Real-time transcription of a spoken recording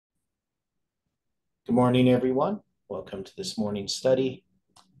Good morning, everyone. Welcome to this morning's study.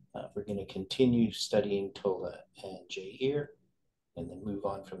 We're going to continue studying Tola and Jair and then move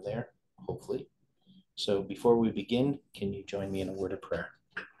on from there, hopefully. So before we begin, can you join me in a word of prayer?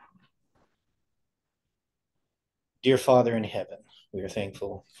 Dear Father in heaven, we are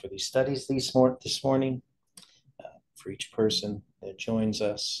thankful for these studies this morning, for each person that joins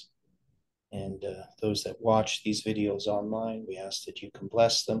us and those that watch these videos online. We ask that you can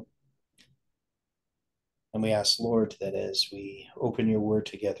bless them. And we ask, Lord, that as we open your word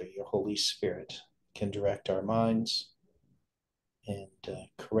together, your Holy Spirit can direct our minds and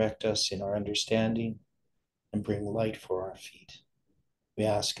correct us in our understanding and bring light for our feet. We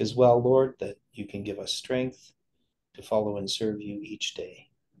ask as well, Lord, that you can give us strength to follow and serve you each day.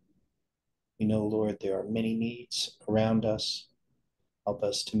 We know, Lord, there are many needs around us. Help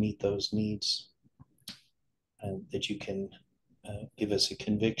us to meet those needs, and that you can give us a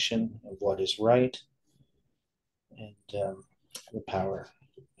conviction of what is right and the power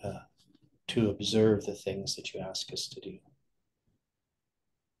to observe the things that you ask us to do.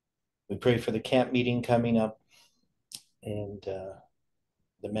 We pray for the camp meeting coming up and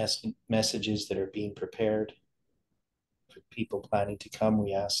the messages that are being prepared for people planning to come.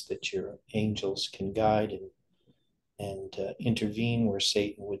 We ask that your angels can guide and intervene where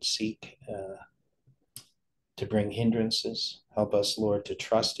Satan would seek to bring hindrances. Help us, Lord, to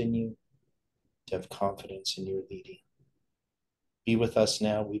trust in you, to have confidence in your leading. Be with us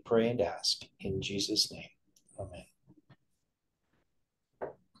now, we pray and ask, in Jesus' name. Amen.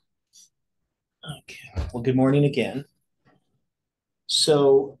 Okay, well, good morning again.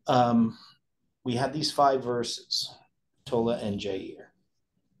 So we had these 5 verses, Tola and Jair.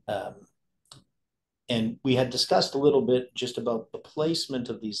 And we had discussed a little bit just about the placement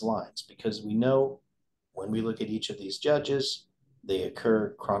of these lines, because we know when we look at each of these judges, they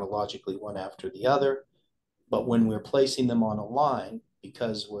occur chronologically one after the other. But when we're placing them on a line,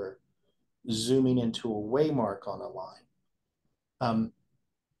 because we're zooming into a waymark on a line,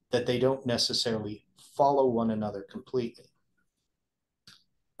 that they don't necessarily follow one another completely.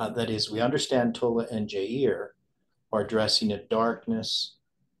 That is, we understand Tola and Jair are addressing a darkness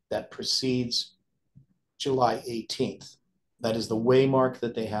that precedes July 18th. That is the waymark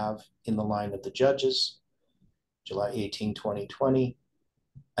that they have in the line of the judges, July 18, 2020,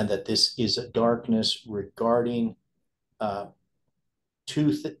 and that this is a darkness regarding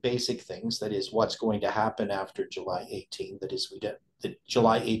two basic things. That is, what's going to happen after July 18. That is, that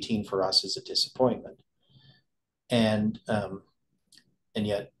July 18 for us is a disappointment, and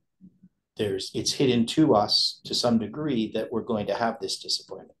yet it's hidden to us to some degree that we're going to have this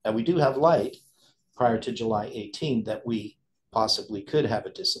disappointment. Now, we do have light prior to July 18 that we possibly could have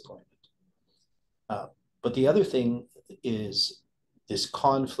a disappointment. But the other thing is this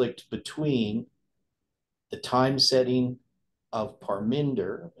conflict between the time setting of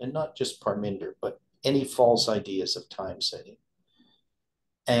Parminder, and not just Parminder, but any false ideas of time setting,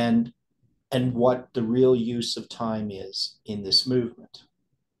 and what the real use of time is in this movement.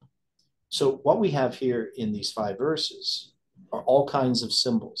 So what we have here in these 5 verses are all kinds of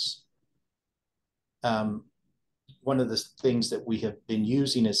symbols. One of the things that we have been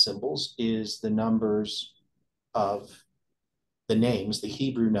using as symbols is the numbers of the names, the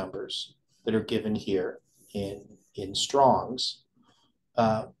Hebrew numbers that are given here in Strong's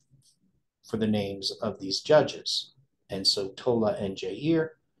for the names of these judges. And so Tola and Jair,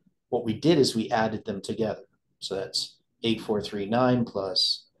 what we did is we added them together. So that's 8439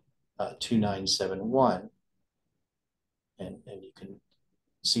 plus 2971. And you can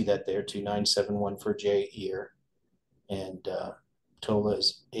see that there, 2971 for Jair, and Tola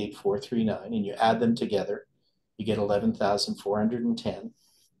is 8439. And you add them together, you get 11,410.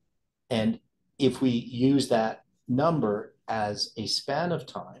 And if we use that number as a span of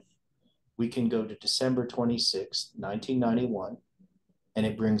time, we can go to December 26, 1991, and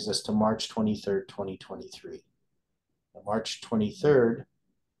it brings us to March 23rd, 2023. Now, March 23rd,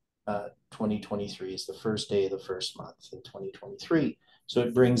 2023 is the first day of the first month in 2023. So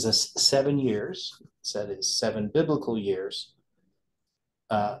it brings us 7 years, so that is 7 biblical years,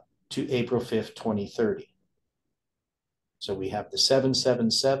 to April 5th, 2030. So we have the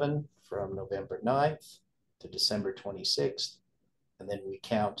 777 from November 9th to December 26th, and then we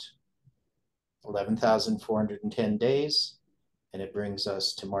count 11,410 days, and it brings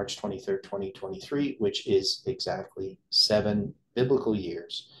us to March 23rd, 2023, which is exactly 7 biblical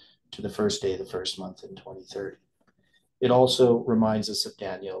years to the first day of the first month in 2030. It also reminds us of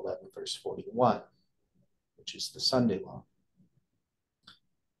Daniel 11, verse 41, which is the Sunday law.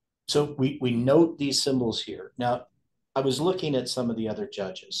 So we note these symbols here. Now, I was looking at some of the other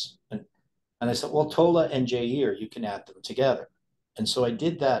judges, and And I said, well, Tola and Jair, you can add them together. And so I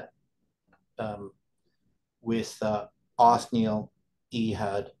did that with Othniel,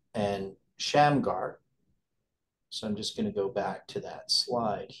 Ehud, and Shamgar. So I'm just going to go back to that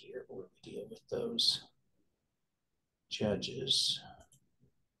slide here where we deal with those judges.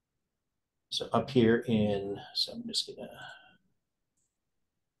 So up here so I'm just going to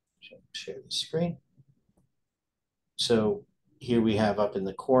share the screen. So here we have up in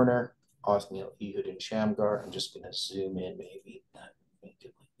the corner, Othniel, Ehud, and Shamgar. I'm just going to zoom in maybe. Make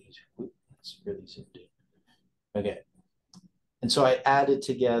it like these. It's really zoomed in. Okay. And so I added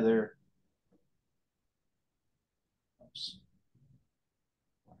together. Oops.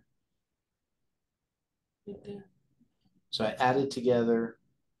 So I added together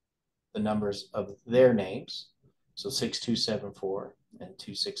the numbers of their names. So 6274 and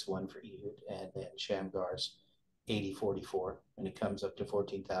 261 for Ehud, and then Shamgar's 8044, and it comes up to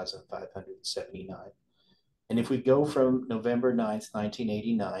 14,579. And if we go from November 9th,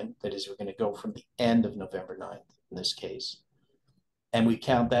 1989, that is, we're going to go from the end of November 9th in this case, and we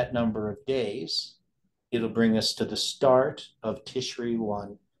count that number of days, it'll bring us to the start of Tishri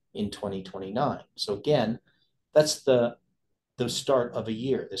 1 in 2029. So again, that's the start of a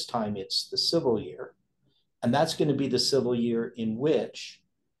year. This time it's the civil year. And that's going to be the civil year in which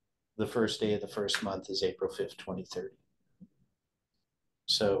the first day of the first month is April 5th, 2030.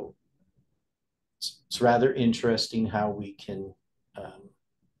 So it's rather interesting how we can,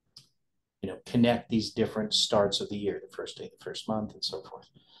 connect these different starts of the year, the first day of the first month, and so forth.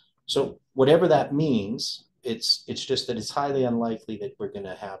 So whatever that means, it's just that it's highly unlikely that we're going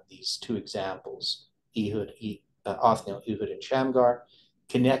to have these two examples, Othniel, Ehud, and Shamgar,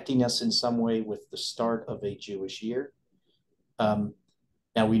 connecting us in some way with the start of a Jewish year.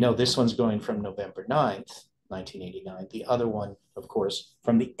 Now we know this one's going from November 9th, 1989. The other one, of course,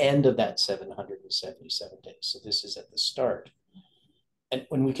 from the end of that 777 days. So this is at the start. And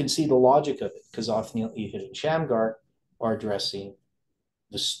when we can see the logic of it, because Othniel, Ehud, and Shamgar are addressing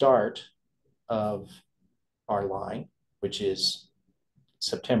the start of our line, which is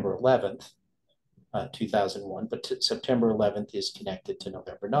September 11th, 2001, but September 11th is connected to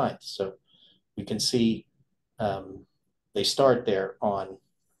November 9th. So we can see they start there on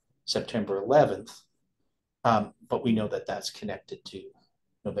September 11th, but we know that that's connected to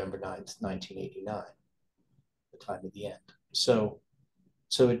November 9th, 1989, the time of the end. So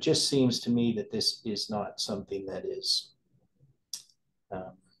it just seems to me that this is not something that is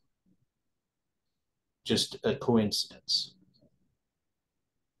just a coincidence.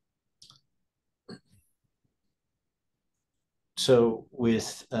 So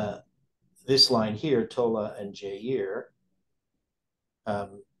with this line here, Tola and Jair,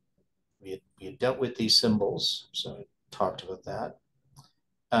 we had dealt with these symbols, so I talked about that.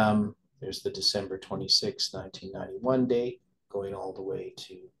 There's the December 26, 1991 date, going all the way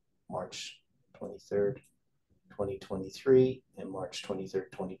to March 23rd, 2023, and March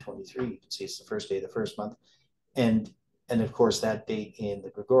 23rd, 2023. You can see it's the first day of the first month. And of course, that date in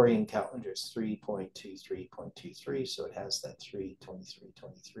the Gregorian calendar is 3.23.23, so it has that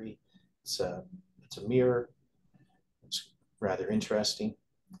 3/23/23. It's a mirror. It's rather interesting.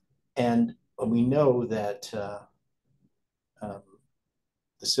 And we know that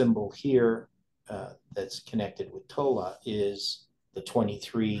the symbol here that's connected with Tola is the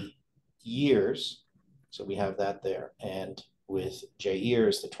 23 years. So we have that there. And with Jair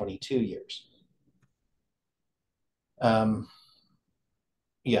is the 22 years.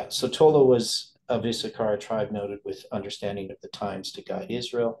 Yeah, so Tola was of Issachar, a tribe noted with understanding of the times to guide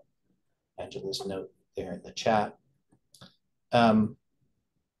Israel. Angela's note there in the chat. And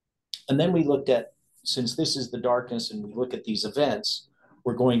then we looked at, since this is the darkness and we look at these events,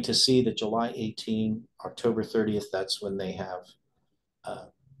 we're going to see that July 18, October 30th, that's when they have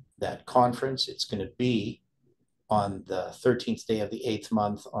that conference. It's going to be on the 13th day of the 8th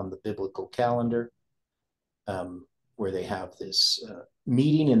month on the biblical calendar, where they have this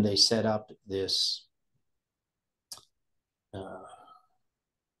meeting and they set up this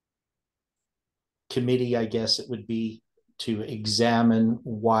committee, I guess it would be, to examine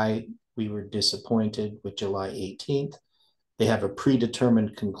why we were disappointed with July 18th. They have a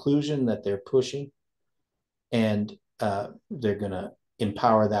predetermined conclusion that they're pushing, and they're going to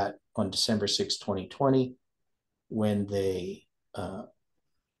empower that on December 6, 2020, when they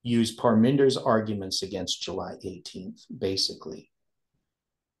use Parminder's arguments against July 18th, basically.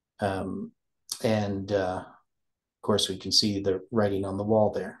 And of course, we can see the writing on the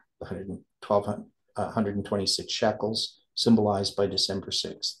wall there, the 126 shekels symbolized by December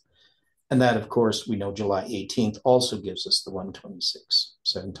 6th. And that, of course, we know July 18th also gives us the 126.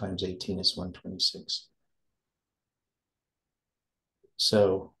 7 times 18 is 126.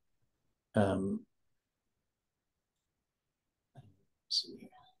 So, let's see.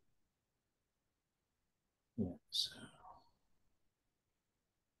 Yeah, so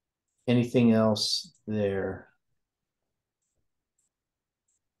anything else there?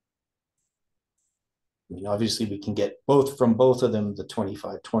 I mean, obviously, we can get both from both of them the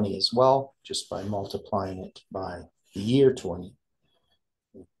 2520 as well, just by multiplying it by the year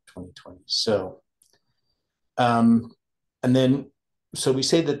 2020. So, and then, so we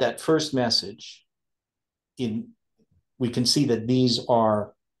say that that first message in, we can see that these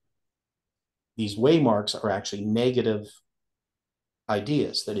waymarks are actually negative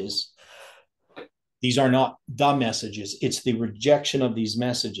ideas. That is, these are not the messages. It's the rejection of these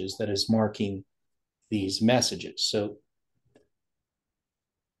messages that is marking these messages. So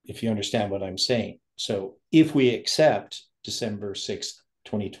if you understand what I'm saying. So if we accept December 6th,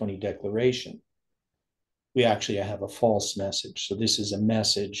 2020 declaration, we actually have a false message. So this is a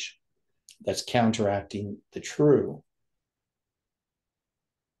message that's counteracting the true.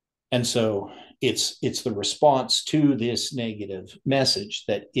 And so it's the response to this negative message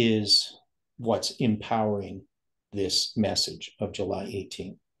that is what's empowering this message of July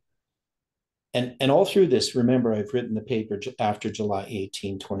 18th. And all through this, remember, I've written the paper after July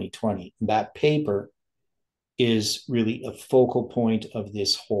 18, 2020. That paper is really a focal point of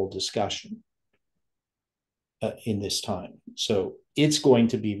this whole discussion in this time. So it's going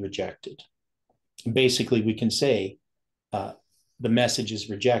to be rejected. Basically, we can say the message is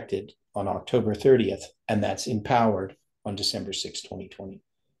rejected on October 30th, and that's empowered on December 6, 2020.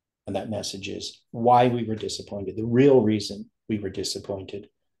 And that message is why we were disappointed, the real reason we were disappointed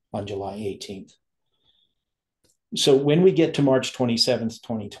on July 18th. So when we get to March 27th,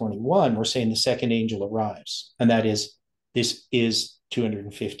 2021, we're saying the second angel arrives. And that is, this is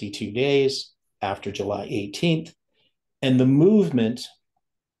 252 days after July 18th. And the movement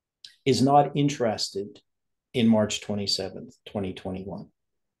is not interested in March 27th, 2021.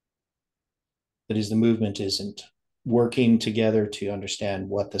 That is, the movement isn't working together to understand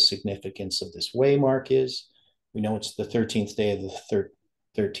what the significance of this waymark is. We know it's the 13th day of the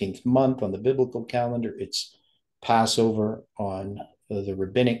 13th month on the biblical calendar. It's Passover on the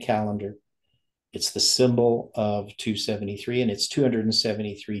rabbinic calendar. It's the symbol of 273, and it's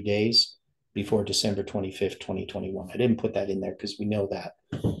 273 days before December 25th, 2021. I didn't put that in there because we know that.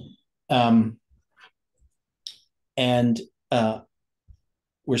 And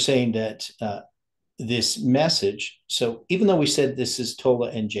we're saying that this message, so even though we said this is Tola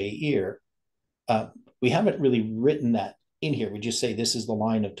and Jair, we haven't really written that in here. We just say this is the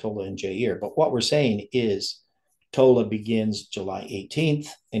line of Tola and Jair. But what we're saying is Tola begins July 18th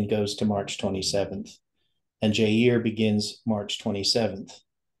and goes to March 27th. And Jair begins March 27th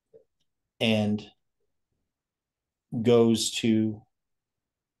and goes to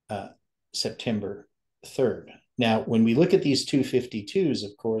September 3rd. Now, when we look at these 252s,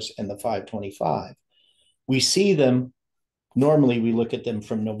 of course, and the 525, we see them, normally we look at them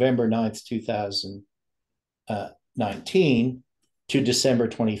from November 9th, 2019 to December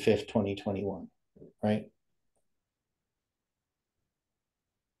 25th, 2021, right?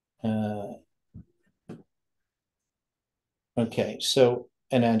 Okay, so,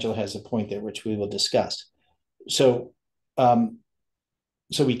 and Angela has a point there, which we will discuss. So,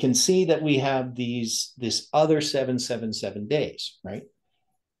 so we can see that we have this other 777 days, right?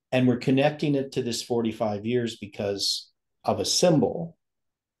 And we're connecting it to this 45 years because of a symbol.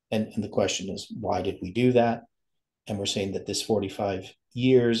 And the question is, why did we do that? And we're saying that this 45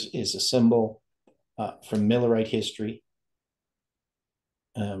 years is a symbol from Millerite history.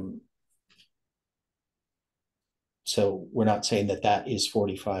 So we're not saying that that is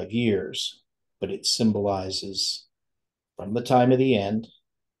 45 years, but it symbolizes from the time of the end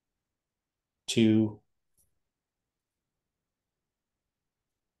to,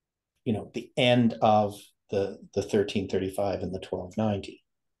 you know, the end of the 1335 and the 1290,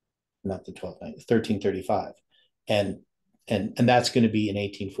 not the 1290, 1335. And that's going to be in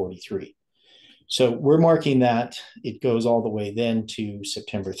 1843. So we're marking that. It goes all the way then to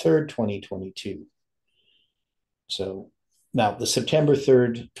September 3rd, 2022. So now the September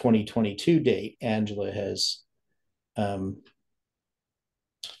 3rd, 2022 date, Angela has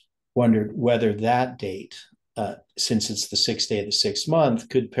wondered whether that date, since it's the sixth day of the sixth month,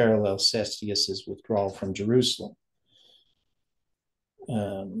 could parallel Cestius's withdrawal from Jerusalem.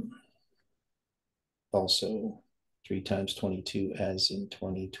 Also, 3 times 22 as in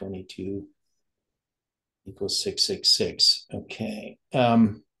 2022 equals 666. Okay.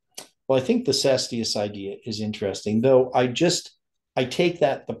 Well, Well, I think the Cestius idea is interesting, though I take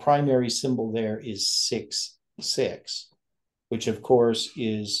that the primary symbol there is 6, which of course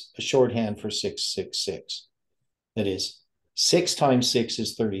is a shorthand for 666. That is, 6 times 6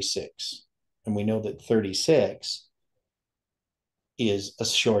 is 36. And we know that 36 is a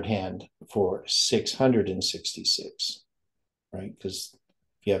shorthand for 666, right? Because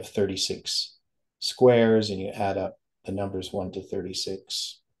if you have 36 squares and you add up the numbers 1 to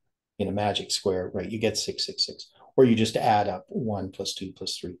 36 in a magic square, right, you get 666. Or you just add up 1 plus 2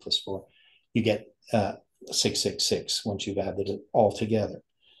 plus 3 plus 4. You get 666 once you've added it all together.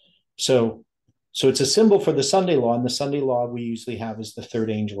 So it's a symbol for the Sunday law, and the Sunday law we usually have is the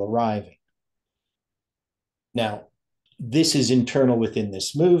third angel arriving. Now, this is internal within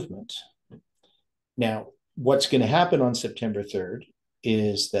this movement. Now, what's going to happen on September 3rd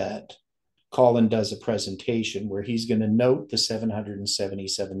is that Colin does a presentation where he's going to note the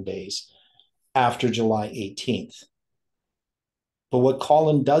 777 days after July 18th. But what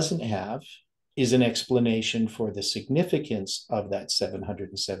Colin doesn't have is an explanation for the significance of that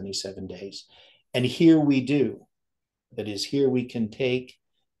 777 days. And here we do. That is, here we can take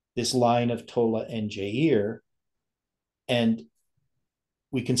this line of Tola and Jair, and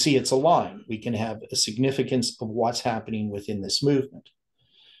we can see it's a line. We can have a significance of what's happening within this movement.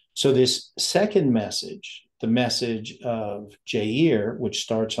 So this second message, the message of Jair, which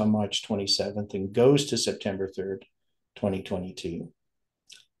starts on March 27th and goes to September 3rd, 2022,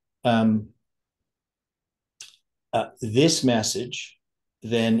 this message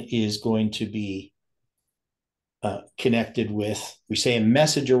then is going to be connected with, we say a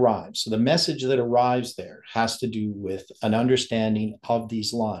message arrives. So the message that arrives there has to do with an understanding of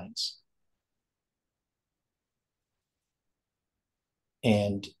these lines.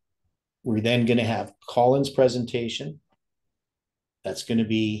 And we're then going to have Colin's presentation. That's going to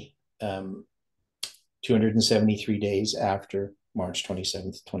be 273 days after March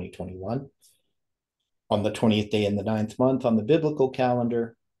 27th, 2021. On the 20th day in the 9th month on the biblical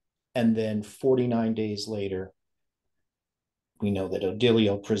calendar. And then 49 days later, we know that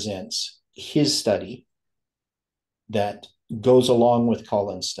Odilio presents his study that goes along with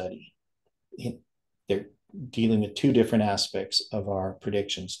Colin's study. They're dealing with two different aspects of our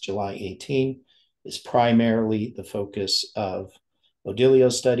predictions. July 18 is primarily the focus of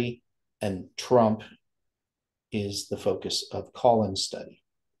Odilio's study, and Trump is the focus of Colin's study.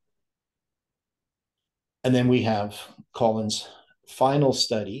 And then we have Colin's final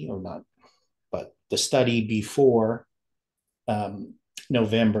study, or not, but the study before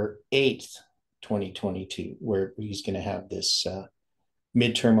November 8th, 2022, where he's going to have this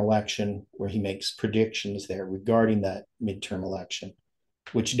midterm election where he makes predictions there regarding that midterm election,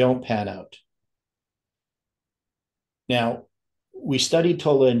 which don't pan out. Now, we studied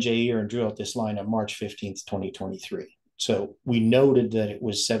Tola and Jair and drew out this line on March 15th, 2023. So we noted that it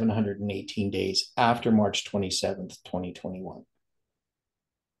was 718 days after March 27th, 2021.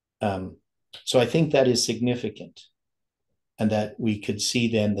 So I think that is significant, and that we could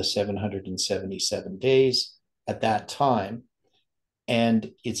see then the 777 days at that time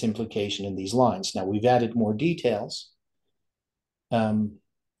and its implication in these lines. Now, we've added more details.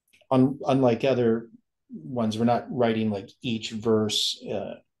 Unlike other ones, we're not writing like each verse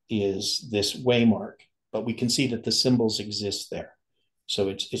is this waymark, but we can see that the symbols exist there. So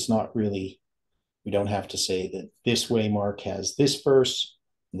it's not really, we don't have to say that this waymark has this verse,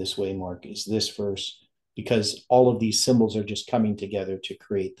 and this waymark is this verse, because all of these symbols are just coming together to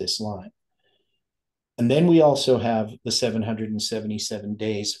create this line. And then we also have the 777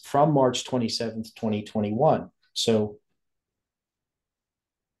 days from March 27th, 2021. So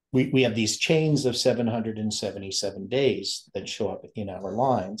we have these chains of 777 days that show up in our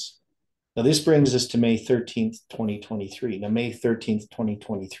lines. Now, this brings us to May 13th, 2023. Now, May 13th,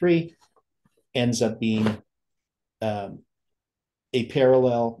 2023 ends up being a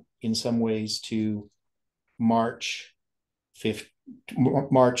parallel in some ways to March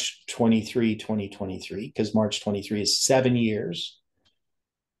 23, 2023, because March 23 is 7 years,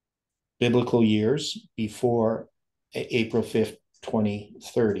 biblical years, before April 5th,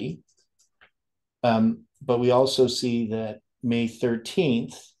 2030. But we also see that May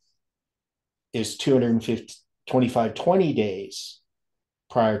 13th is 220 days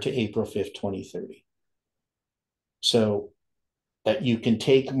prior to April 5th, 2030. So that you can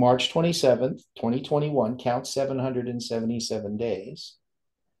take March 27th, 2021, count 777 days,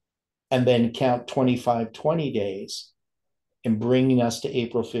 and then count 2520 days, and bringing us to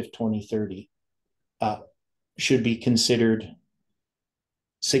April 5th, 2030 should be considered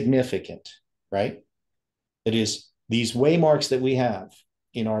significant, right? That is, these waymarks that we have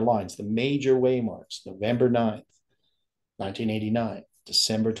in our lines, the major waymarks: November 9th, 1989,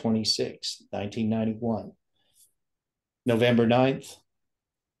 December 26th, 1991, November 9th,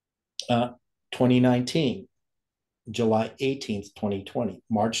 2019, July 18th, 2020,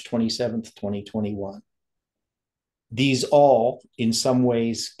 March 27th, 2021. These all, in some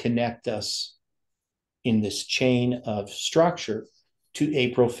ways, connect us in this chain of structure to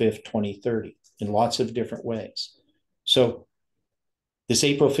April 5th, 2030 in lots of different ways. So this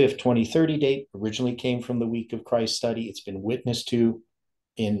April 5th, 2030 date originally came from the Week of Christ study. It's been witnessed to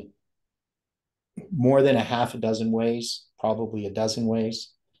in more than a half a dozen ways, probably a dozen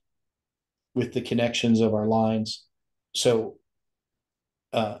ways, with the connections of our lines. So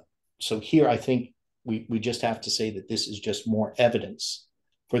here I think we just have to say that this is just more evidence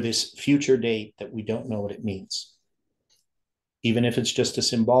for this future date that we don't know what it means. Even if it's just a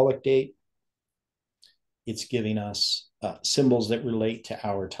symbolic date, it's giving us symbols that relate to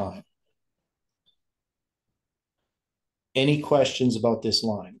our time. Any questions about this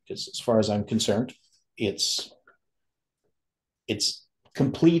line? Because as far as I'm concerned, it's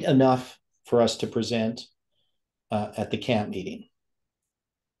complete enough for us to present at the camp meeting.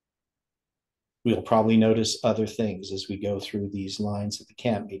 We'll probably notice other things as we go through these lines at the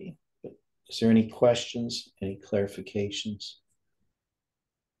camp meeting. But is there any questions, any clarifications?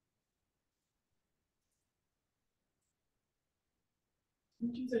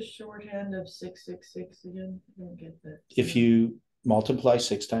 Do the shorthand of 666 again? I don't get that. If you multiply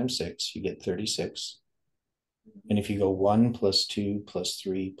 6 times 6, you get 36. And if you go 1 plus 2 plus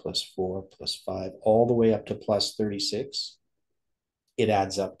 3 plus 4 plus 5, all the way up to plus 36, it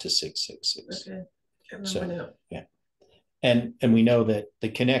adds up to 666. Okay. So, yeah. And we know that the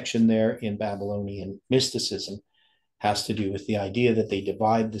connection there in Babylonian mysticism has to do with the idea that they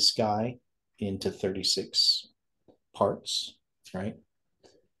divide the sky into 36 parts, right?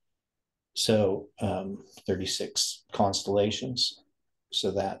 So 36 constellations.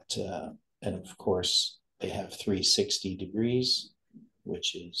 So that, and of course, they have 360 degrees,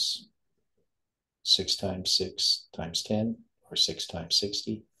 which is 6 times 6 times 10, or 6 times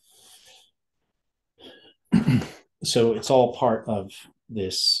 60. So it's all part of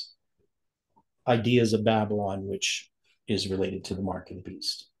this ideas of Babylon, which is related to the mark of the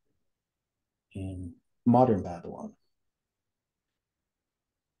beast in modern Babylon.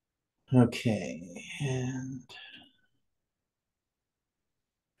 Okay, and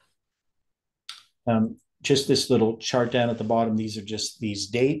just this little chart down at the bottom, these are just these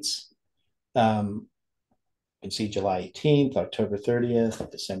dates. You can see July 18th, October 30th,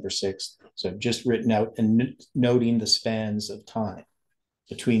 December 6th. So I've just written out and noting the spans of time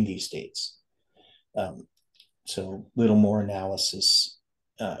between these dates. So little more analysis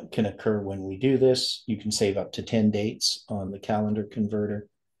can occur when we do this. You can save up to 10 dates on the calendar converter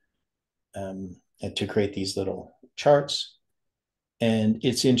and to create these little charts. And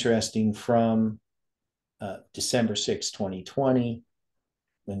it's interesting from December 6, 2020,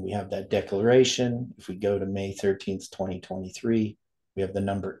 when we have that declaration. If we go to May 13th, 2023, we have the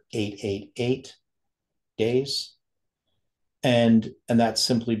number 888 days. And that's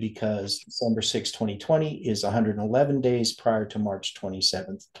simply because December 6, 2020 is 111 days prior to March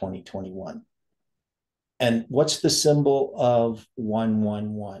 27th, 2021. And what's the symbol of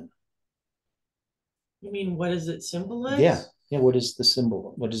 111? You mean, what does it symbolize? Yeah. Yeah. What is the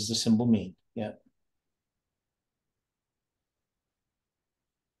symbol? What does the symbol mean? Yeah.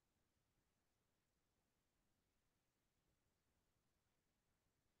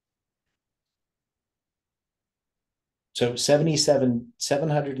 So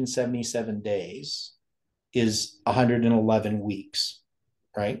 777 days is 111 weeks,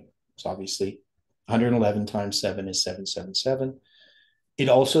 right? So obviously 111 times 7 is 777. It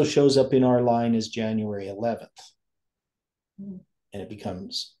also shows up in our line as January 11th. Mm-hmm. And it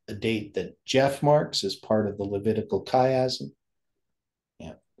becomes a date that Jeff marks as part of the Levitical chiasm.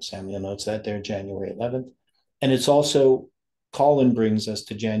 Yeah, Samuel notes that there, January 11th. And it's also, Colin brings us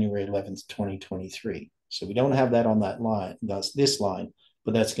to January 11th, 2023. So we don't have that on that line, that's this line,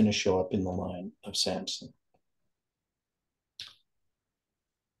 but that's going to show up in the line of Samson.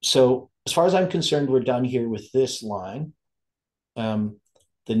 So as far as I'm concerned, we're done here with this line.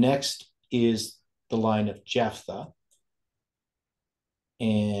 The next is the line of Jephthah.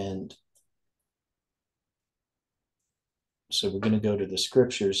 And so we're going to go to the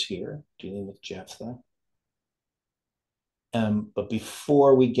scriptures here, dealing with Jephthah. But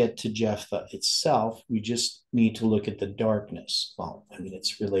before we get to Jephthah itself, we just need to look at the darkness. Well, I mean,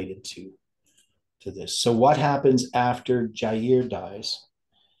 it's related to this. So what happens after Jair dies?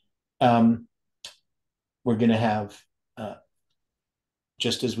 We're going to have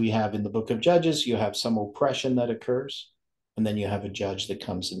just as we have in the book of Judges, you have some oppression that occurs, and then you have a judge that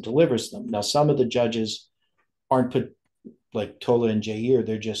comes and delivers them. Now, some of the judges aren't put like Tola and Jair,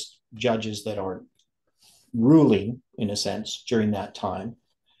 they're just judges that are ruling, in a sense, during that time,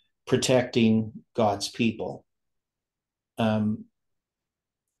 protecting God's people. They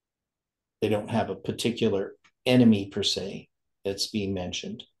don't have a particular enemy per se that's being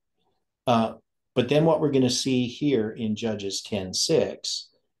mentioned. But then what we're going to see here in Judges 10:6,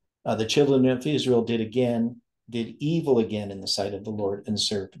 the children of Israel did evil again in the sight of the Lord and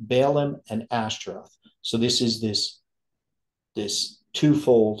served Baalim and Ashtaroth. So this is this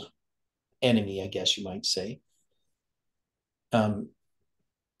twofold enemy, I guess you might say.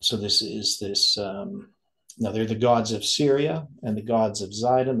 So this is this. Now they're the gods of Syria and the gods of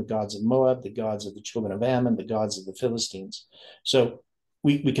Zidon, the gods of Moab, the gods of the children of Ammon, the gods of the Philistines. So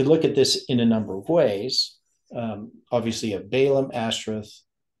we could look at this in a number of ways. Obviously, of Balaam, Ashtaroth,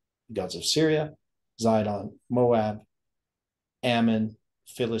 gods of Syria, Zidon, Moab, Ammon,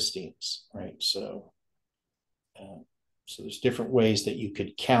 Philistines, right? So there's different ways that you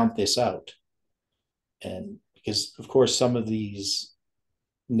could count this out. And because, of course, some of these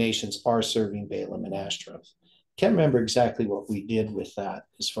nations are serving Balaam and Ashtaroth. Can't remember exactly what we did with that,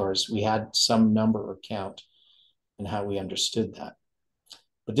 as far as we had some number or count and how we understood that.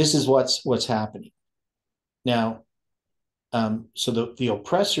 But this is what's happening. Now, so the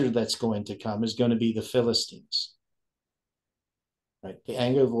oppressor that's going to come is going to be the Philistines. Right? The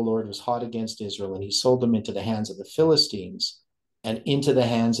anger of the Lord was hot against Israel, and he sold them into the hands of the Philistines and into the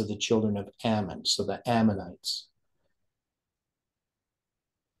hands of the children of Ammon, so the Ammonites.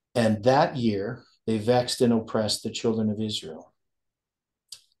 And that year, they vexed and oppressed the children of Israel.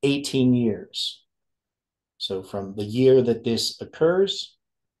 18 years. So from the year that this occurs,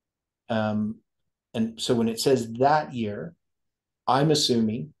 and so when it says that year, I'm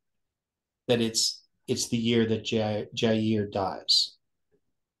assuming that it's the year that Jair dies.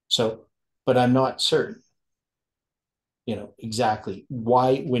 So, but I'm not certain, exactly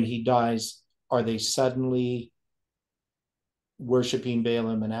why, when he dies, are they suddenly worshiping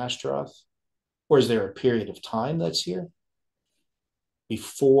Balaam and Ashtaroth? Or is there a period of time that's here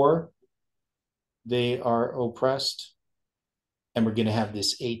before they are oppressed? And we're going to have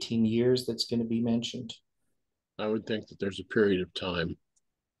this 18 years that's going to be mentioned. I would think that there's a period of time.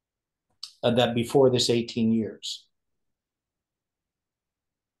 That before this 18 years.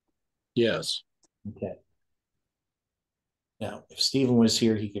 Yes. Okay. Now, if Stephen was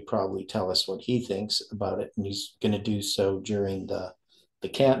here, he could probably tell us what he thinks about it, and he's going to do so during the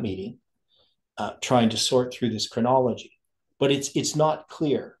camp meeting, trying to sort through this chronology. But it's not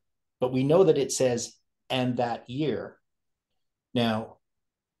clear. But we know that it says, and that year. Now,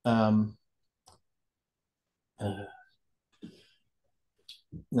 now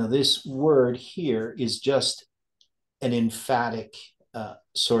this word here is just an emphatic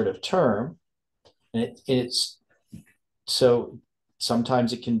sort of term, and it's so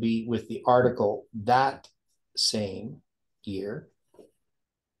sometimes it can be with the article that same year.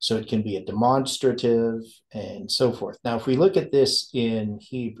 So it can be a demonstrative and so forth. Now, if we look at this in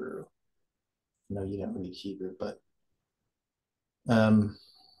Hebrew, no, you don't read Hebrew, but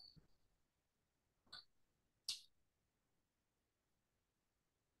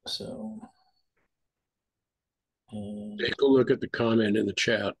so take a look at the comment in the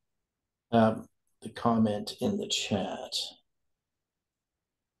chat. The comment in the chat.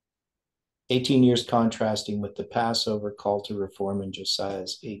 18 years contrasting with the Passover call to reform in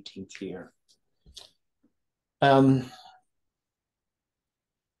Josiah's 18th year.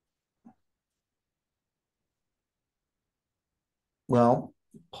 Well,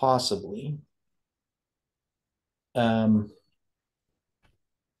 possibly. Okay,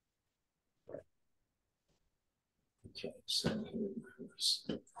 so here's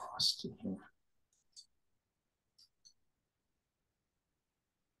Austin here.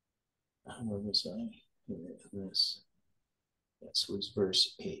 Where was I? Here, this. This was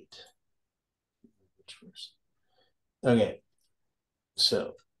verse 8. Which verse? Okay,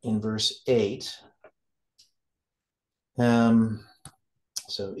 so in verse 8,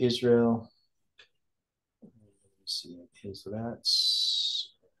 so Israel, let me see, is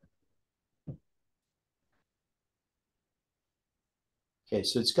that's okay,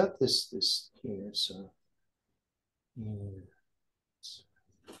 so it's got this here, so yeah.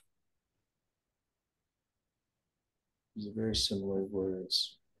 These are very similar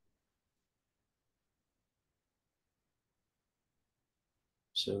words.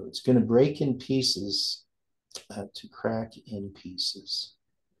 So it's going to break in pieces to crack in pieces.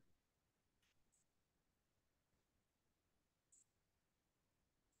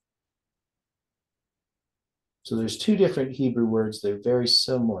 So there's two different Hebrew words. They're very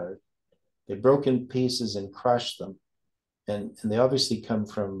similar. They broke in pieces and crushed them. And they obviously come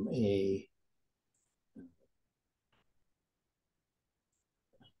from a,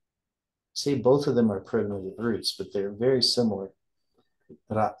 say both of them are primitive roots, but they're very similar.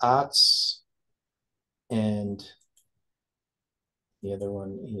 Ra'atz, and the other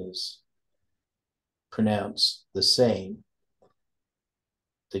one is pronounced the same.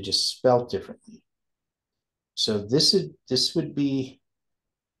 They just spelt differently. So this would be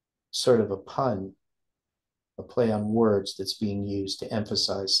sort of a pun, a play on words that's being used to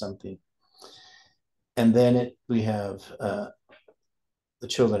emphasize something. And then we have the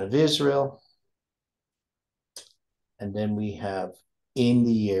children of Israel. And then we have in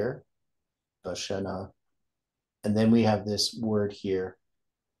the year, Bashana. And then we have this word here,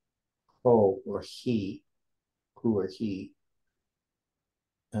 ho or he, who or he.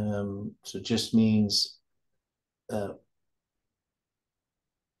 So it just means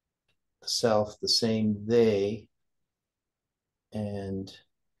self, the same they, and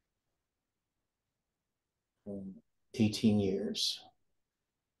 18 years.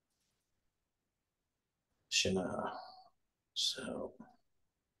 Shana. So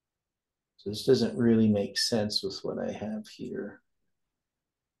this doesn't really make sense with what I have here.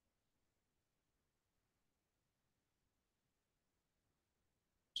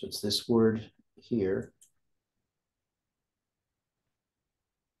 So it's this word here.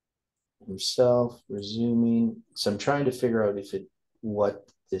 Himself, resuming. So I'm trying to figure out what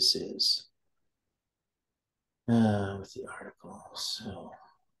this is with the article. So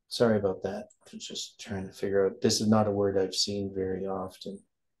sorry about that. I'm just trying to figure out. This is not a word I've seen very often.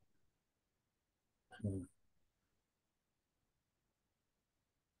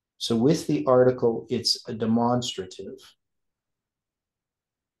 So with the article, it's a demonstrative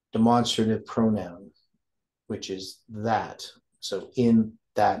pronoun, which is that. So in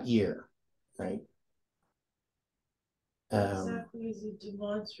that year, right? Exactly is a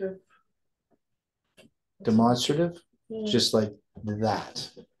demonstrative. Demonstrative, Yeah. just like that,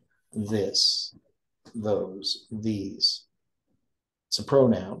 this, those, these. It's a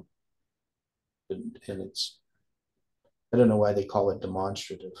pronoun, and it's, I don't know why they call it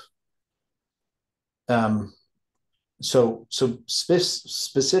demonstrative. So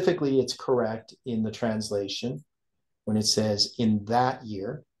specifically, it's correct in the translation when it says in that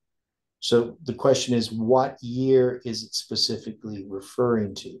year. So the question is, what year is it specifically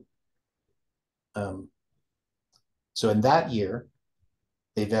referring to? So in that year,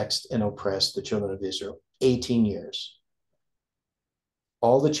 they vexed and oppressed the children of Israel 18 years.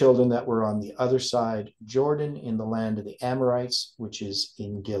 All the children that were on the other side Jordan in the land of the Amorites, which is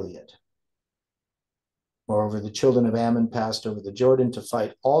in Gilead. Moreover, the children of Ammon passed over the Jordan to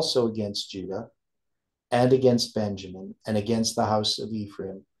fight also against Judah and against Benjamin and against the house of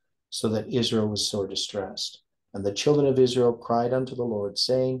Ephraim, so that Israel was sore distressed. And the children of Israel cried unto the Lord,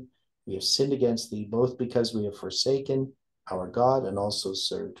 saying, we have sinned against thee, both because we have forsaken our God and also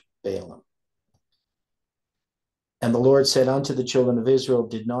served Baalim. And the Lord said unto the children of Israel,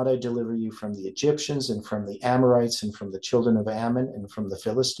 did not I deliver you from the Egyptians and from the Amorites and from the children of Ammon and from the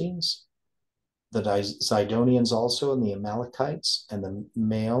Philistines? The Zidonians also and the Amalekites and the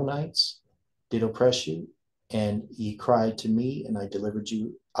Maonites did oppress you, and ye cried to me, and I delivered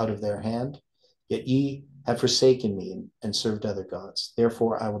you out of their hand. Yet ye have forsaken me and served other gods.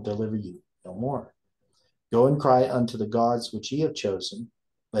 Therefore I will deliver you no more. Go and cry unto the gods which ye have chosen.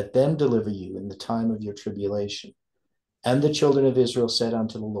 Let them deliver you in the time of your tribulation. And the children of Israel said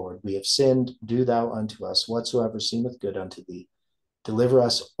unto the Lord, we have sinned. Do thou unto us whatsoever seemeth good unto thee. Deliver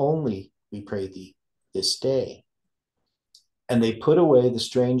us only, we pray thee, this day. And they put away the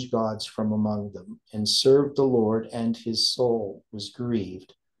strange gods from among them, and served the Lord, and his soul was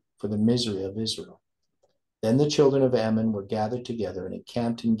grieved for the misery of Israel. Then the children of Ammon were gathered together and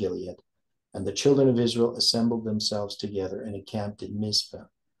encamped in Gilead, and the children of Israel assembled themselves together and encamped in Mizpah.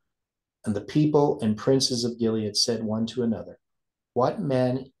 And the people and princes of Gilead said one to another, what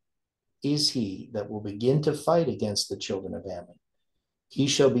man is he that will begin to fight against the children of Ammon? He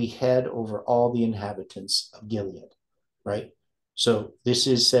shall be head over all the inhabitants of Gilead, right? So this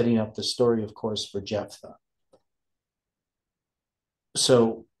is setting up the story, of course, for Jephthah.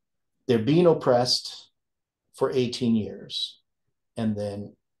 So they're being oppressed for 18 years, and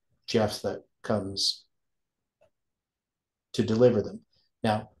then Jephthah comes to deliver them.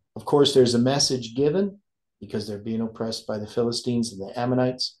 Now, of course, there's a message given because they're being oppressed by the Philistines and the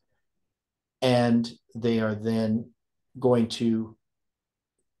Ammonites, and they are then going to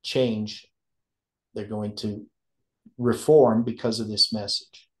change. They're going to reform because of this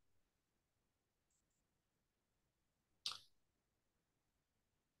message.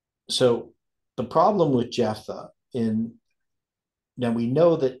 So the problem with Jephthah now we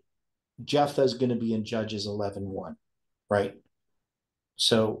know that Jephthah is going to be in Judges 11:1, right?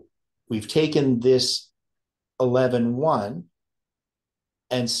 So we've taken this 11:1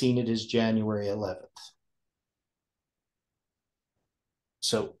 and seen it as January 11th.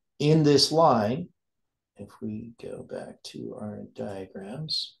 So in this line, if we go back to our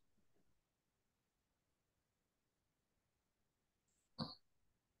diagrams,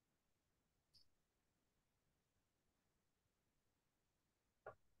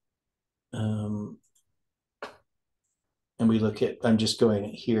 and we look at, I'm just going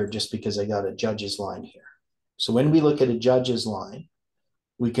here just because I got a Judges line here. So when we look at a Judges line,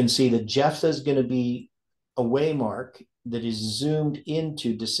 we can see that Jephthah is going to be a waymark that is zoomed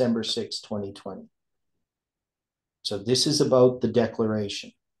into December 6, 2020. So this is about the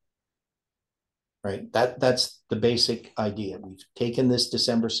declaration, right? That's the basic idea. We've taken this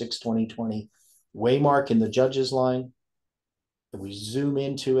December 6, 2020 waymark in the Judges line, and we zoom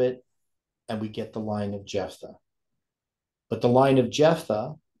into it, and we get the line of Jephthah. But the line of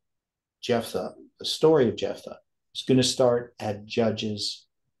Jephthah, the story of Jephthah, is going to start at Judges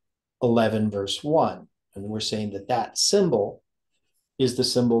 11, verse 1. And we're saying that that symbol is the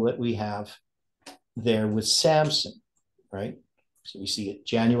symbol that we have there with Samson, right? So we see it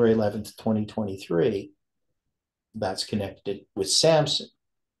January 11th, 2023. That's connected with Samson,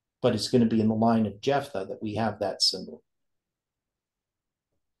 but it's going to be in the line of Jephthah that we have that symbol.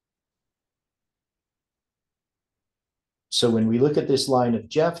 So when we look at this line of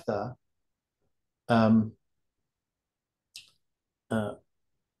Jephthah,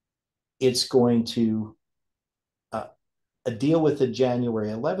 it's going to deal with the January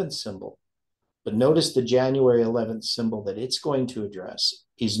 11th symbol. But notice the January 11th symbol that it's going to address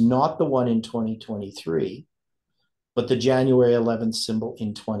is not the one in 2023, but the January 11th symbol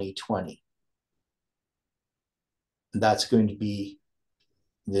in 2020. And that's going to be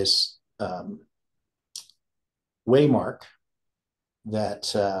this waymark that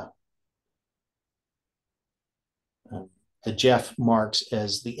the Jeff marks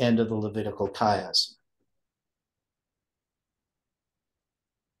as the end of the Levitical chiasm.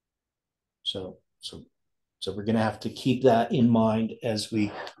 So we're going to have to keep that in mind as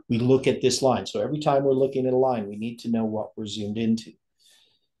we look at this line. So every time we're looking at a line, we need to know what we're zoomed into.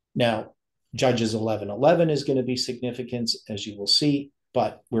 Now, Judges 11:11 is going to be significant, as you will see,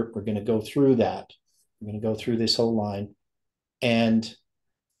 but we're going to go through that. We're going to go through this whole line. And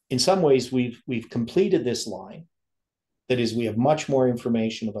in some ways, we've completed this line. That is, we have much more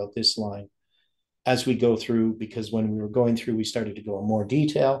information about this line as we go through, because when we were going through, we started to go in more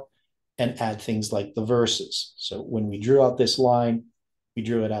detail and add things like the verses. So when we drew out this line, we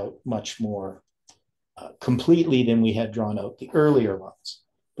drew it out much more completely than we had drawn out the earlier lines.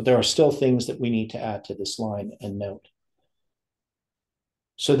 But there are still things that we need to add to this line and note.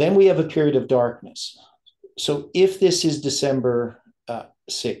 So then we have a period of darkness. So if this is December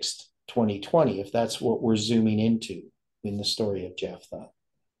 6th, 2020, if that's what we're zooming into in the story of Jephthah,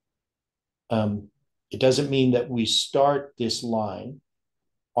 it doesn't mean that we start this line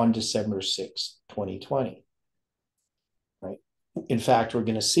on December 6th, 2020, right? In fact, we're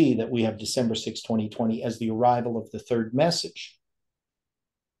going to see that we have December 6th, 2020 as the arrival of the third message.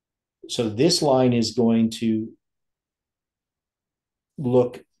 So this line is going to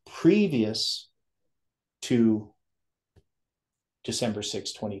look previous to December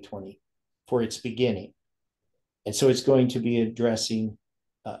 6th, 2020 for its beginning. And so it's going to be addressing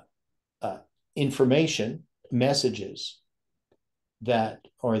information, messages that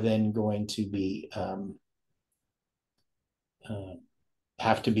are then going to be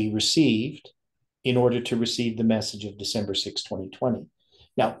have to be received in order to receive the message of December 6, 2020.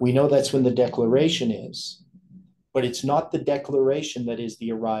 Now, we know that's when the declaration is, but it's not the declaration that is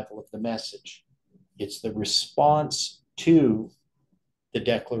the arrival of the message. It's the response to the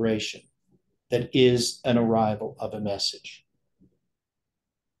declaration that is an arrival of a message.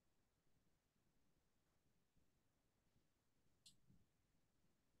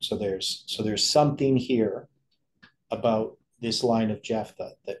 So there's something here about this line of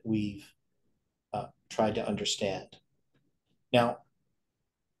Jephthah that we've tried to understand. Now,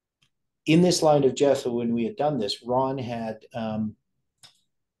 in this line of Jephthah, when we had done this, Ron had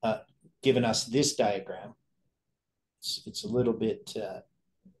given us this diagram. It's a little bit, the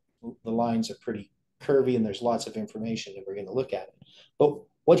lines are pretty curvy and there's lots of information and we're going to look at it. But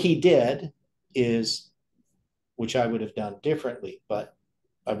what he did is, which I would have done differently, but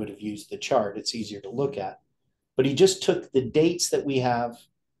I would have used the chart. It's easier to look at. But he just took the dates that we have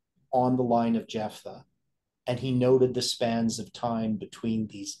on the line of Jephthah and he noted the spans of time between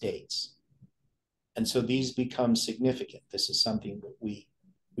these dates. And so these become significant. This is something that we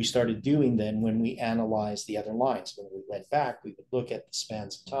started doing then when we analyzed the other lines. When we went back, we would look at the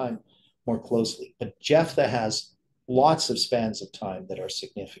spans of time more closely. But Jephthah has lots of spans of time that are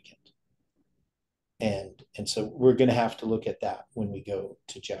significant. And so we're going to have to look at that when we go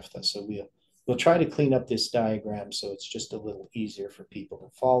to Jephthah. So we'll try to clean up this diagram so it's just a little easier for people to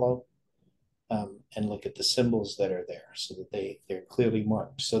follow, and look at the symbols that are there so that they're clearly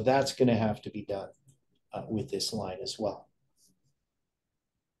marked. So that's going to have to be done with this line as well.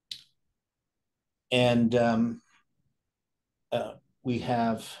 And we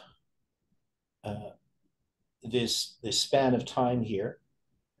have this span of time here.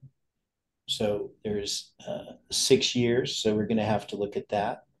 So there's 6 years. So we're going to have to look at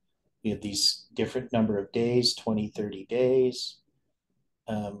that. We have these different number of days, 20, 30 days,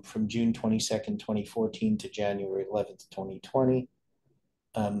 from June 22nd, 2014 to January 11th, 2020.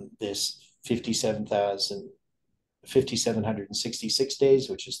 This 5,766 days,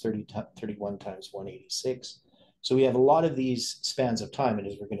 which is 31 times 186. So we have a lot of these spans of time, and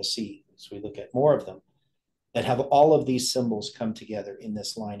as we're going to see as we look at more of them, that have all of these symbols come together in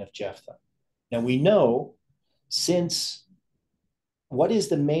this line of Jephthah. Now we know, since what is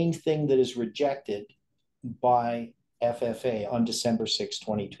the main thing that is rejected by FFA on December 6,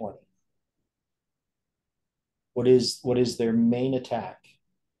 2020? What is their main attack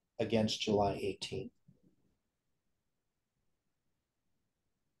against July 18?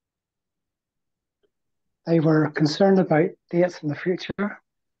 They were concerned about dates in the future.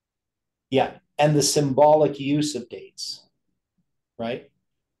 Yeah, and the symbolic use of dates, right?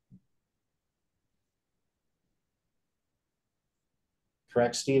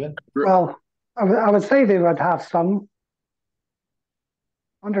 Correct, Stephen? Well, I would say they would have some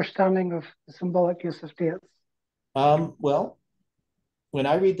understanding of the symbolic use of dates. Well, when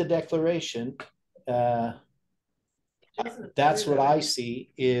I read the declaration, that's what I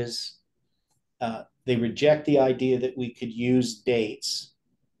see is they reject the idea that we could use dates,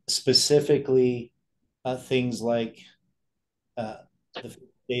 specifically things like the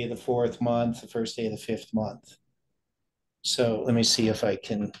day of the fourth month, the first day of the fifth month. So let me see if I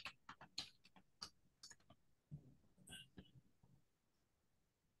can.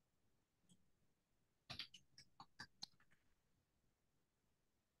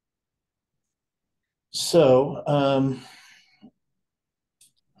 So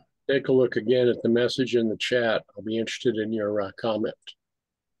Take a look again at the message in the chat. I'll be interested in your comment.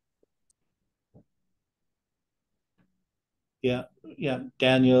 Yeah,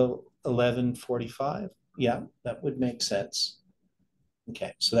 Daniel 11:45. Yeah, that would make sense.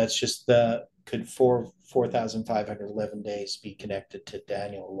 Okay, so that's just could 4,511 days be connected to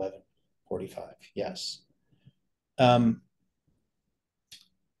Daniel 11:45? Yes.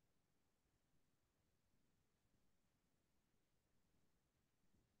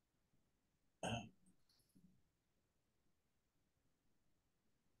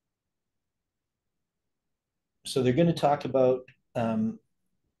 So they're going to talk about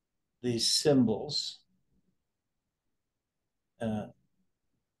these symbols.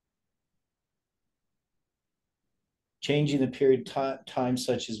 Changing the period time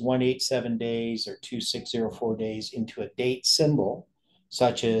such as 187 days or 2604 days into a date symbol,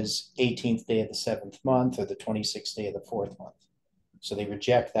 such as 18th day of the 7th month or the 26th day of the 4th month. So they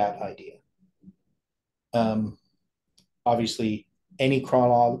reject that idea. Obviously, any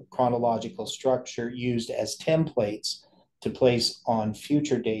chronological structure used as templates to place on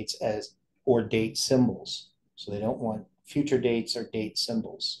future dates or date symbols. So they don't want future dates or date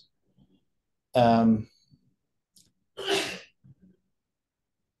symbols. Right,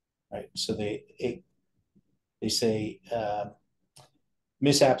 so they say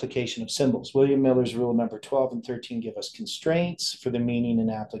misapplication of symbols. William Miller's rule number 12 and 13 give us constraints for the meaning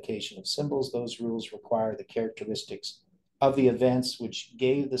and application of symbols. Those rules require the characteristics of the events which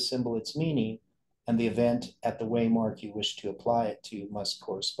gave the symbol its meaning, and the event at the waymark you wish to apply it to must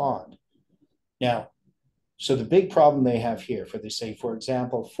correspond. Now, so the big problem they have here, they say, for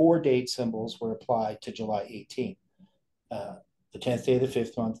example, 4 date symbols were applied to July 18. The 10th day of the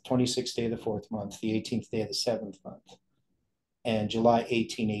 5th month, 26th day of the 4th month, the 18th day of the 7th month, and July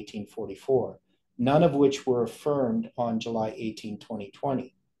 18, 1844, none of which were affirmed on July 18,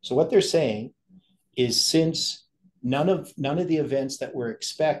 2020. So what they're saying is, since none of the events that were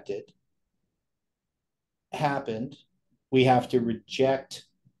expected happened, we have to reject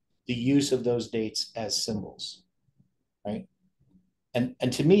the use of those dates as symbols, right? And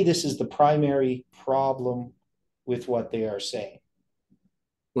to me, this is the primary problem with what they are saying.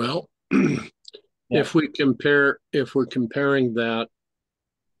 Well, Yeah. If we're comparing that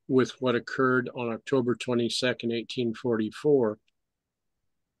with what occurred on October 22nd, 1844,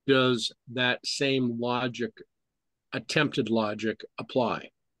 does that same logic, attempted logic, apply?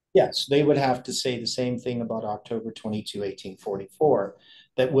 Yes, they would have to say the same thing about October 22, 1844,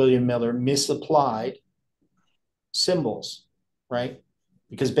 that William Miller misapplied symbols, right?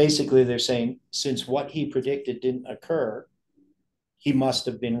 Because basically they're saying since what he predicted didn't occur, he must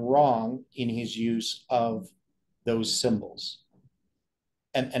have been wrong in his use of those symbols.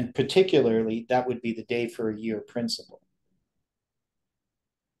 And particularly, that would be the day for a year principle.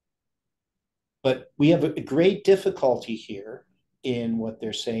 But we have a great difficulty here in what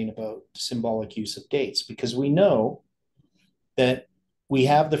they're saying about symbolic use of dates, because we know that we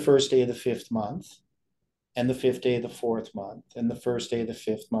have the first day of the fifth month, and the fifth day of the fourth month, and the first day of the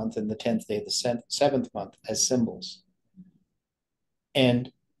fifth month, and the 10th day of the seventh month as symbols.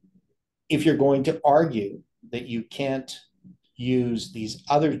 And if you're going to argue that you can't use these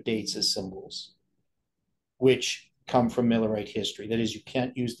other dates as symbols, which come from Millerite history, that is, you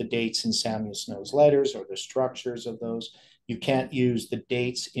can't use the dates in Samuel Snow's letters or the structures of those. You can't use the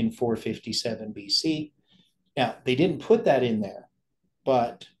dates in 457 BC. Now, they didn't put that in there,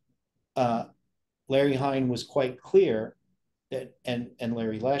 but Larry Hein was quite clear that, and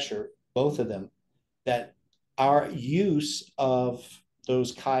Larry Lesher, both of them, that our use of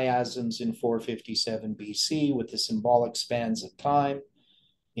those chiasms in 457 BC with the symbolic spans of time,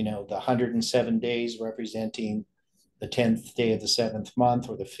 the 107 days representing the 10th day of the seventh month,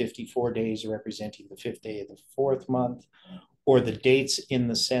 or the 54 days representing the fifth day of the fourth month, or the dates in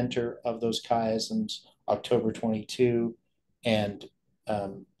the center of those chiasms, October 22 and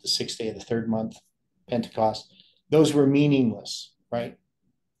the sixth day of the third month, Pentecost, those were meaningless, right?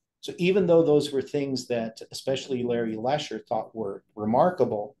 So even though those were things that especially Larry Lesher thought were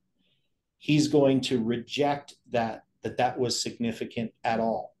remarkable, he's going to reject that was significant at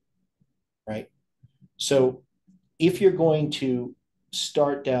all, right? So if you're going to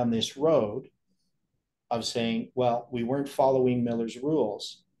start down this road of saying, well, we weren't following Miller's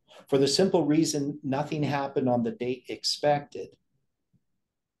rules, for the simple reason nothing happened on the date expected,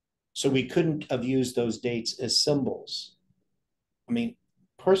 so we couldn't have used those dates as symbols. I mean,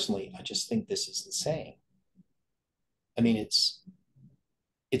 personally, I just think this is insane. I mean, it's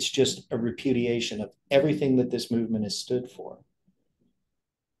just a repudiation of everything that this movement has stood for.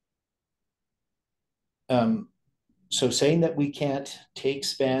 So saying that we can't take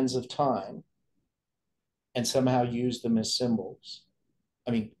spans of time and somehow use them as symbols,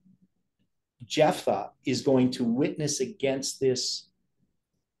 I mean, Jephthah is going to witness against this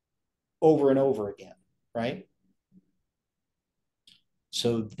over and over again, right?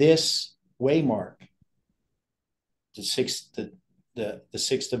 So this waymark, the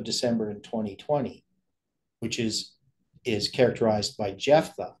 6th of December in 2020, which is characterized by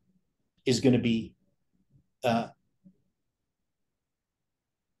Jephthah, is going to be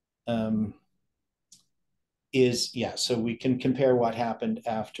so we can compare what happened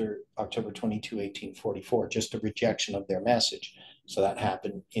after October 22, 1844, just a rejection of their message. So that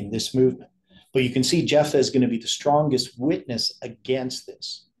happened in this movement. But you can see Jephthah is going to be the strongest witness against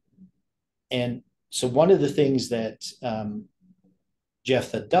this. And so one of the things that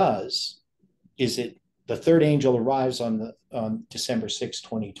Jephthah does is that the third angel arrives on December 6,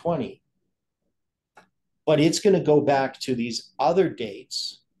 2020, but it's going to go back to these other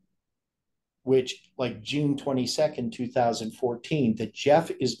dates, which, like June 22nd, 2014, that Jeff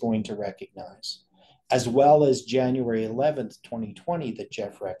is going to recognize, as well as January 11th, 2020, that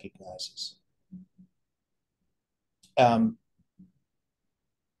Jeff recognizes. And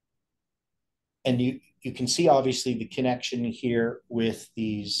you can see, obviously, the connection here with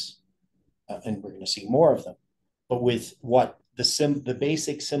these, and we're going to see more of them, but with what the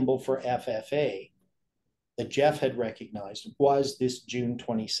basic symbol for FFA that Jeff had recognized was this June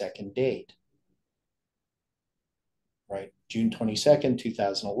 22nd date. Right, June 22nd,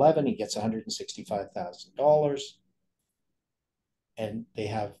 2011, he gets $165,000. And they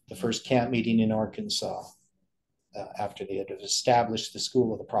have the first camp meeting in Arkansas after they had established the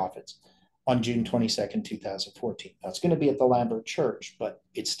School of the Prophets on June 22nd, 2014. Now, it's going to be at the Lambert Church, but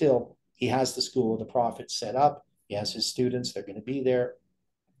it's still, he has the School of the Prophets set up. He has his students. They're going to be there.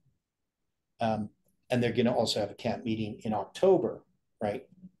 And they're going to also have a camp meeting in October, right?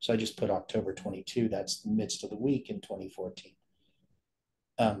 So I just put October 22. That's the midst of the week in 2014.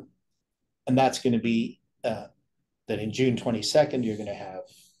 And that's going to be that in June 22nd, you're going to have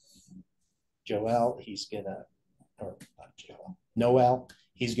Joel. He's going to, or not Joel, Noel.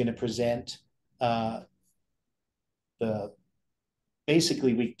 He's going to present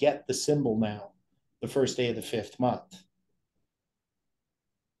basically we get the symbol now the first day of the fifth month,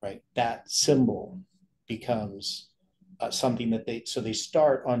 right? That symbol becomes something that they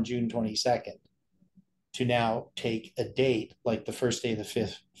start on June 22nd to now take a date like the first day of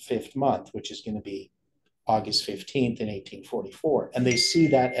the fifth month, which is going to be August 15th in 1844. And they see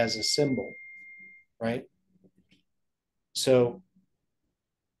that as a symbol, right? So,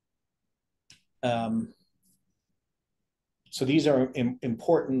 so these are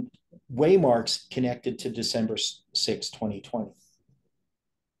important waymarks connected to December 6, 2020.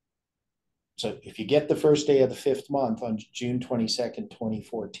 So if you get the first day of the fifth month on June 22nd,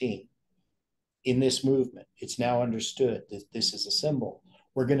 2014, in this movement, it's now understood that this is a symbol.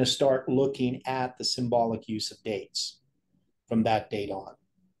 We're going to start looking at the symbolic use of dates from that date on.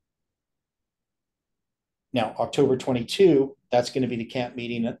 Now, October 22, that's going to be the camp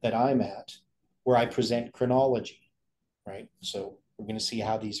meeting that I'm at, where I present chronology, right? So we're going to see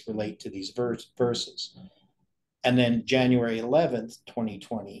how these relate to these verses. And then January 11th,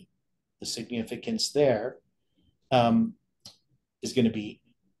 2020, the significance there is going to be,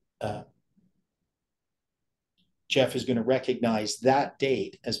 Jeff is going to recognize that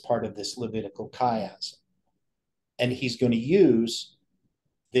date as part of this Levitical chiasm. And he's going to use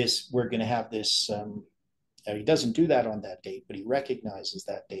this, we're going to have this, he doesn't do that on that date, but he recognizes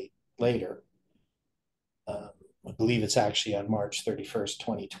that date later. I believe it's actually on March 31st,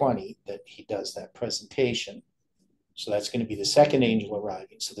 2020, that he does that presentation. So that's going to be the second angel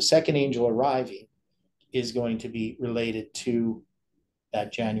arriving. So the second angel arriving is going to be related to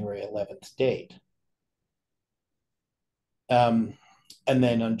that January 11th date. And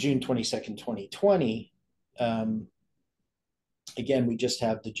then on June 22nd, 2020, again, we just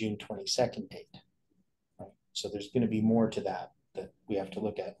have the June 22nd date. Right? So there's going to be more to that we have to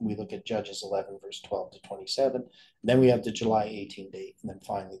look at. We look at Judges 11, verse 12 to 27. Then we have the July 18 date, and then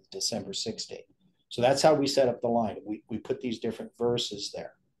finally the December 6 date. So that's how we set up the line. We put these different verses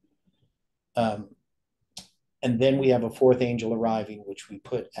there. And then we have a fourth angel arriving, which we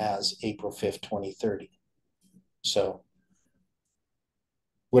put as April 5th, 2030. So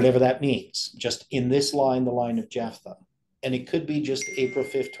whatever that means, just in this line, the line of Jephthah. And it could be just April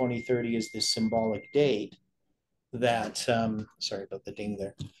 5th, 2030 is this symbolic date that, sorry about the ding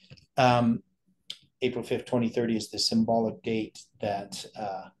there. April 5th, 2030 is the symbolic date that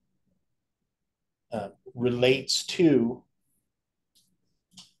relates to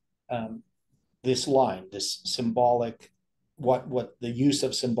this line, this symbolic, what the use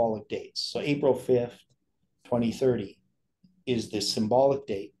of symbolic dates. So April 5th, 2030 is this symbolic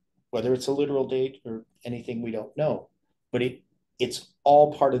date, whether it's a literal date or anything, we don't know, but it's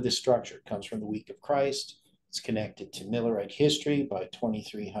all part of this structure. It comes from the week of Christ. It's connected to Millerite history by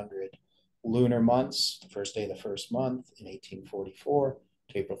 2300 lunar months, the first day of the first month in 1844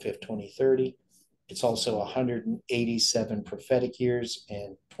 to April 5th, 2030. It's also 187 prophetic years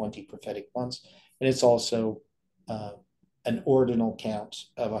and 20 prophetic months. And it's also an ordinal count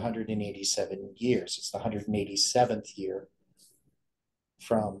of 187 years. It's the 187th year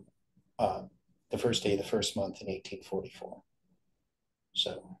from the first day of the first month in 1844.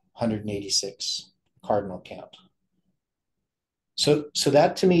 So 186 cardinal count. So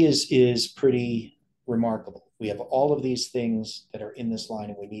that to me is pretty remarkable. We have all of these things that are in this line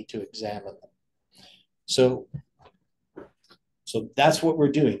and we need to examine them. So that's what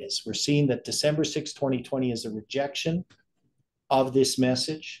we're doing, is we're seeing that December 6, 2020 is a rejection of this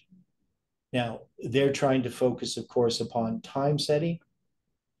message. Now, they're trying to focus, of course, upon time setting,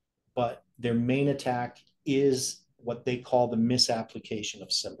 but their main attack is what they call the misapplication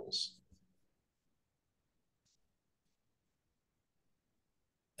of symbols.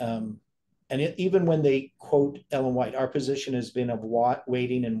 And even when they quote Ellen White, our position has been of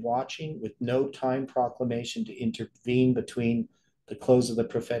waiting and watching with no time proclamation to intervene between the close of the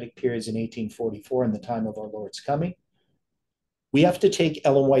prophetic periods in 1844 and the time of our Lord's coming. We have to take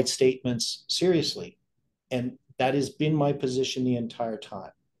Ellen White's statements seriously. And that has been my position the entire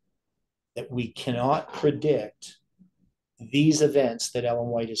time, that we cannot predict these events that Ellen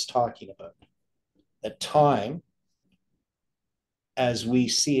White is talking about. That time, as we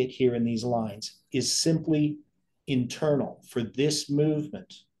see it here in these lines, is simply internal for this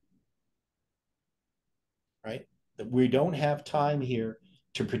movement, right? That we don't have time here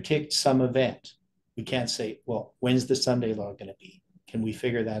to predict some event. We can't say, well, when's the Sunday law going to be? Can we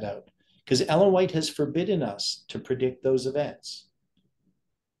figure that out? Because Ellen White has forbidden us to predict those events.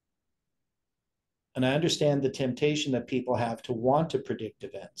 And I understand the temptation that people have to want to predict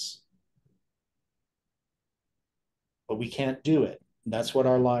events. But we can't do it. That's what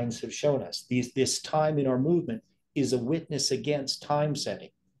our lines have shown us. This time in our movement is a witness against time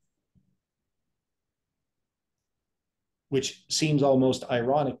setting. which seems almost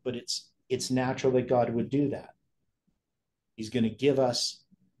ironic, but it's natural that God would do that. He's going to give us,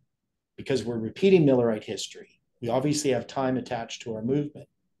 because we're repeating Millerite history, we obviously have time attached to our movement,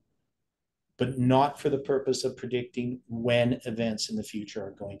 but not for the purpose of predicting when events in the future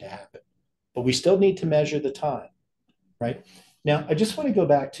are going to happen. But we still need to measure the time, right? Now, I just want to go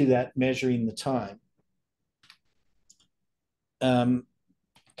back to that measuring the time.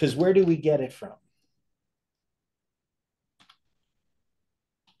 Because where do we get it from?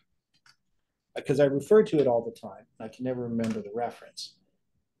 Because I refer to it all the time. I can never remember the reference.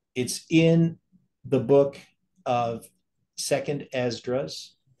 It's in the book of Second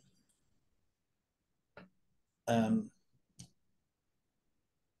Esdras.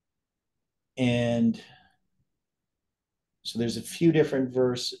 And so there's a few different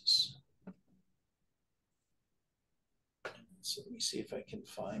verses. So let me see if I can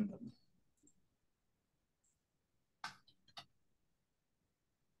find them.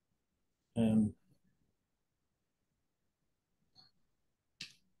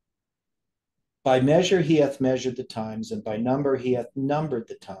 By measure he hath measured the times, and by number he hath numbered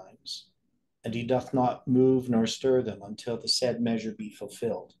the times, and he doth not move nor stir them until the said measure be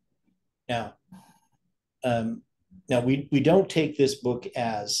fulfilled. Now, we don't take this book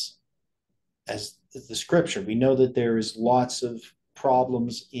as the scripture. We know that there is lots of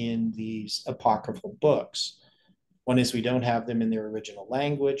problems in these apocryphal books. One is we don't have them in their original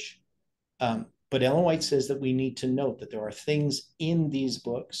language. But Ellen White says that we need to note that there are things in these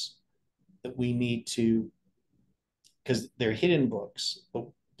books that we need to, because they're hidden books,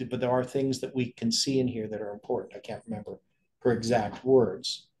 but there are things that we can see in here that are important. I can't remember her exact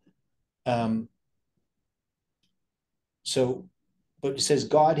words. But it says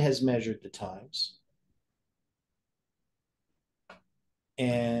God has measured the times.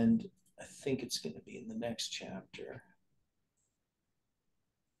 And I think it's going to be in the next chapter.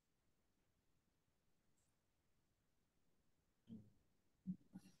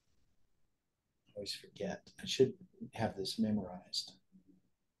 I always forget. I should have this memorized.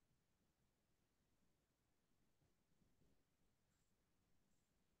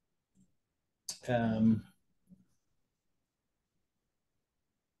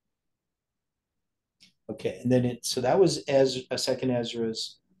 Okay, and then so that was Second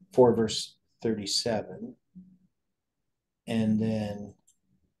Ezra's 4 verse 37, and then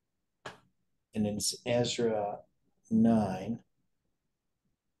it's Ezra 9.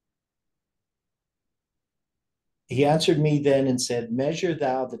 He answered me then and said, measure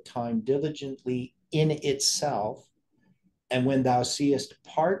thou the time diligently in itself, and when thou seest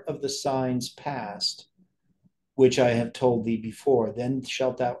part of the signs past, which I have told thee before, then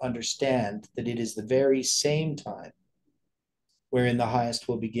shalt thou understand that it is the very same time wherein the highest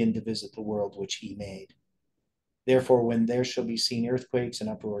will begin to visit the world which he made. Therefore, when there shall be seen earthquakes and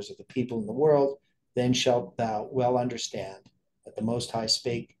uproars of the people in the world, then shalt thou well understand that the Most High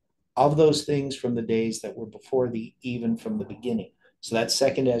spake of those things from the days that were before thee, even from the beginning. So that's 2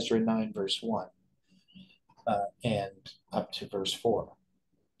 Ezra 9, verse 1, and up to verse 4.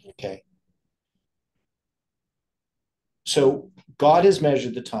 Okay. So God has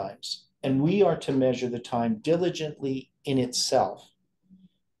measured the times, and we are to measure the time diligently in itself.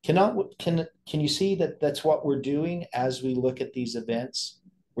 Can you see that that's what we're doing as we look at these events?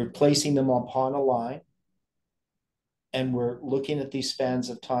 We're placing them upon a line, and we're looking at these spans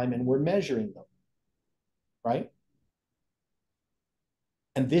of time, and we're measuring them, right?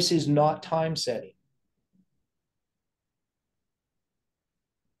 And this is not time setting.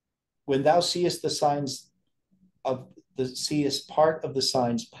 When thou seest the signs seest part of the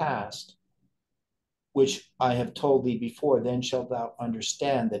signs past, which I have told thee before, then shalt thou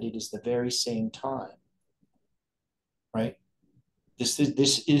understand that it is the very same time. Right? This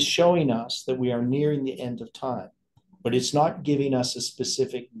is showing us that we are nearing the end of time, but it's not giving us a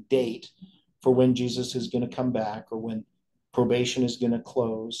specific date for when Jesus is going to come back, or when probation is going to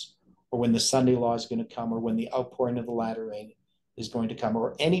close, or when the Sunday law is going to come, or when the outpouring of the latter rain is going to come,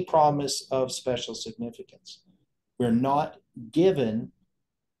 or any promise of special significance. We're not given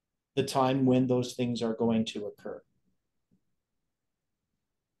the time when those things are going to occur.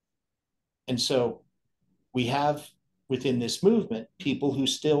 And so we have within this movement people who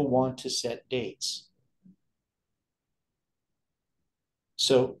still want to set dates.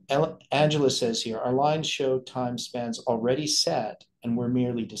 So Angela says here, our lines show time spans already set and we're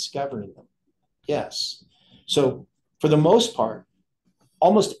merely discovering them. Yes. So for the most part,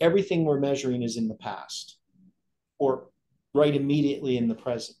 almost everything we're measuring is in the past or right immediately in the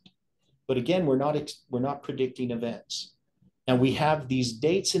present. But again, we're not predicting events. And we have these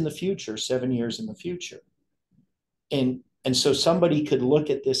dates in the future, 7 years in the future. And so somebody could look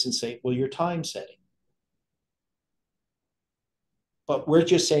at this and say, well, you're time setting. But we're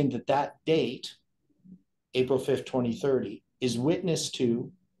just saying that that date, April 5th, 2030, is witnessed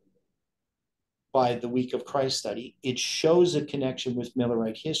to by the Week of Christ study. It shows a connection with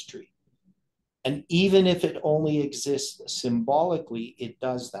Millerite history. And even if it only exists symbolically, it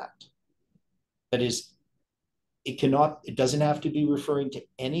does that. That is, it doesn't have to be referring to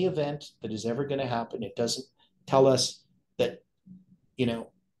any event that is ever going to happen. It doesn't tell us that,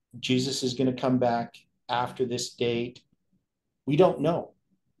 Jesus is going to come back after this date. We don't know,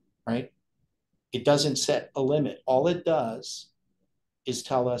 right? It doesn't set a limit. All it does is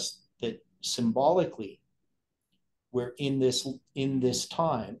tell us that symbolically we're in this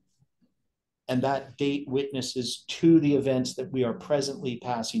time, and that date witnesses to the events that we are presently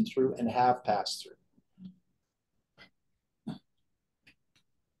passing through and have passed through.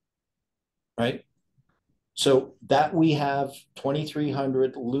 Right? So that we have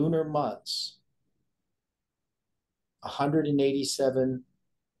 2,300 lunar months, 187,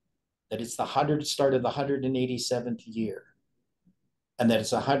 that it's the start of the 187th year, and that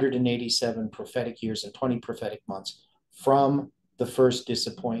it's 187 prophetic years and 20 prophetic months from the first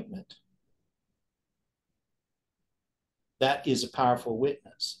disappointment. That is a powerful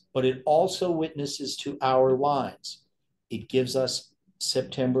witness, but it also witnesses to our lines. It gives us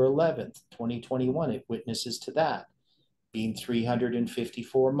September 11th, 2021. It witnesses to that being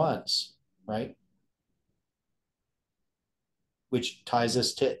 354 months, right? Which ties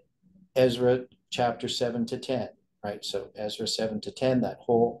us to Ezra chapter 7 to 10, right? So Ezra 7 to 10, that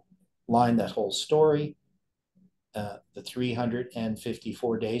whole line, that whole story, the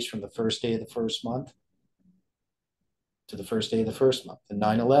 354 days from the first day of the first month to the first day of the first month. And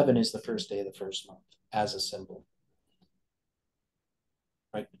 9/11 is the first day of the first month as a symbol.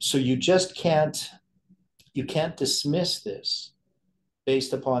 Right? So you can't dismiss this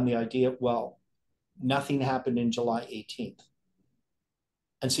based upon the idea, well, nothing happened in July 18th.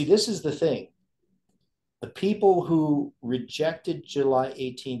 And see, this is the thing. The people who rejected July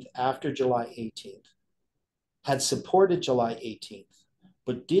 18th after July 18th had supported July 18th,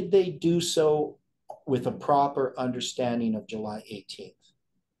 but did they do so with a proper understanding of July 18th?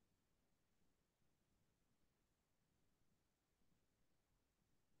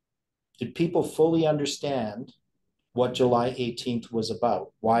 Did people fully understand what July 18th was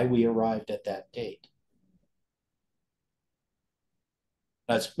about, why we arrived at that date?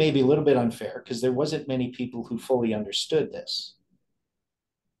 That's maybe a little bit unfair because there wasn't many people who fully understood this.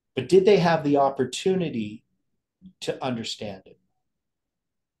 But did they have the opportunity to understand it?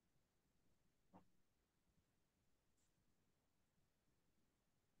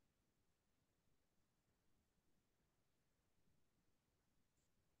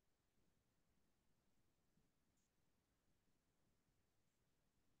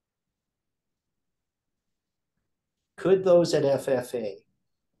 Could those at FFA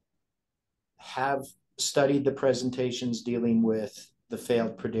have studied the presentations dealing with the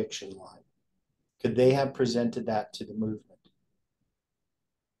failed prediction line? Could they have presented that to the movement?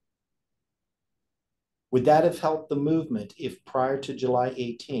 Would that have helped the movement if prior to July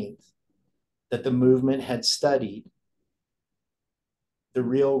 18th, that the movement had studied the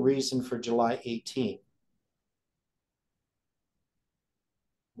real reason for July 18th,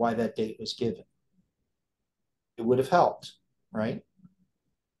 why that date was given? It would have helped, right?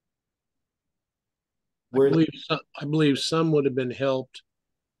 I believe some would have been helped,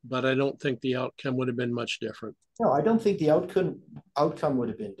 but I don't think the outcome would have been much different. No, I don't think the outcome would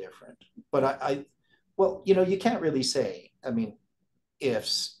have been different. But well, you can't really say, I mean,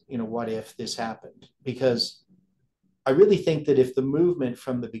 ifs, what if this happened? Because I really think that if the movement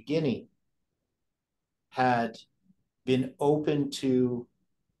from the beginning had been open to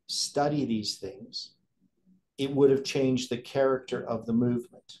study these things, it would have changed the character of the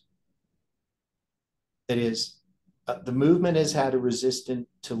movement. That is, the movement has had a resistance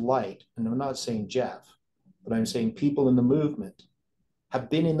to light, and I'm not saying Jeff, but I'm saying people in the movement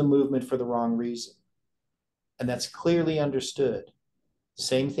have been in the movement for the wrong reason. And that's clearly understood.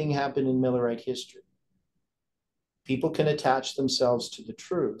 Same thing happened in Millerite history. People can attach themselves to the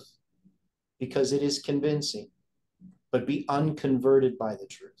truth because it is convincing, but be unconverted by the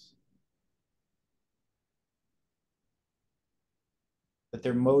truth. That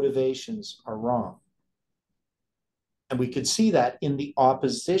their motivations are wrong. And we could see that in the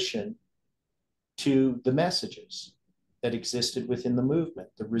opposition to the messages that existed within the movement,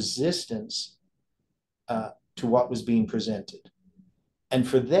 the resistance to what was being presented. And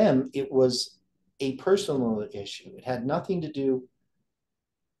for them, it was a personal issue. It had nothing to do,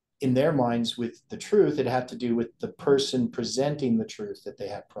 in their minds with the truth, it had to do with the person presenting the truth that they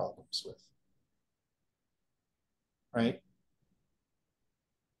had problems with. Right?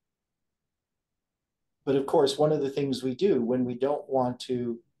 But of course, one of the things we do when we don't want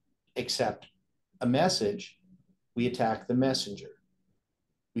to accept a message, we attack the messenger.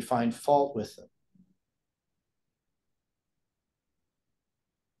 We find fault with them.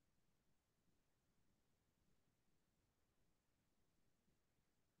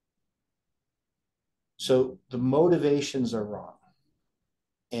 So the motivations are wrong.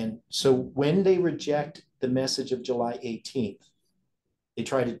 And so when they reject the message of July 18th, they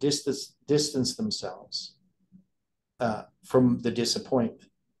try to distance themselves from the disappointment.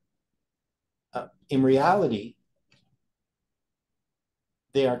 In reality,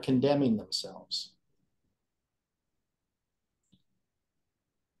 they are condemning themselves.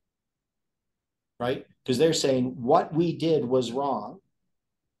 Right? Because they're saying what we did was wrong.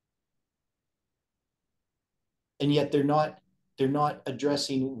 And yet they're not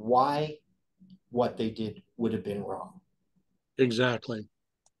addressing why what they did would have been wrong. Exactly.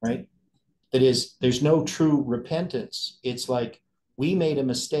 Right? That is, there's no true repentance. It's like, we made a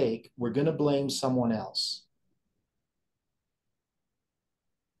mistake, we're going to blame someone else.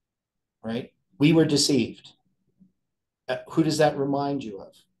 Right? We were deceived. Who does that remind you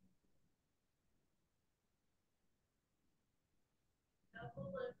of?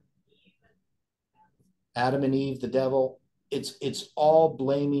 Adam and Eve, the devil. It's all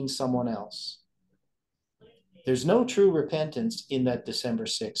blaming someone else. There's no true repentance in that December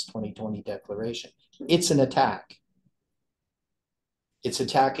 6, 2020 declaration. It's an attack. It's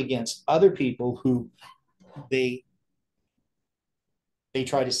attack against other people who they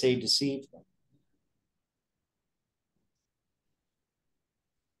try to say deceive them.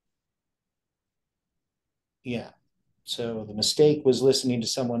 Yeah. So the mistake was listening to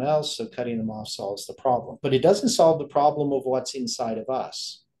someone else, so cutting them off solves the problem. But it doesn't solve the problem of what's inside of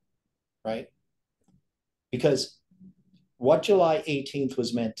us, right? Because what July 18th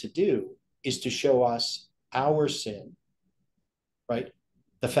was meant to do is to show us our sin, right?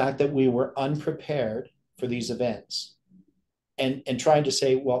 The fact that we were unprepared for these events and trying to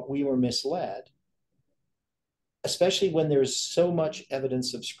say, well, we were misled, especially when there's so much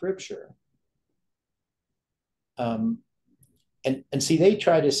evidence of scripture. And see, they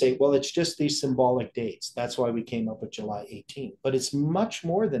try to say, well, it's just these symbolic dates. That's why we came up with July 18th. But it's much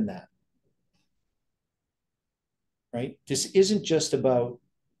more than that. Right? This isn't just about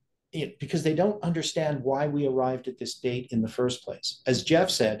it, because they don't understand why we arrived at this date in the first place. As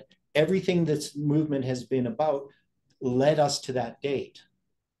Jeff said, everything this movement has been about led us to that date.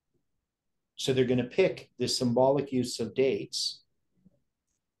 So they're going to pick the symbolic use of dates,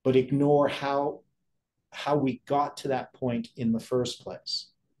 but ignore how we got to that point in the first place.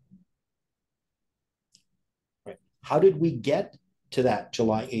 Right? How did we get to that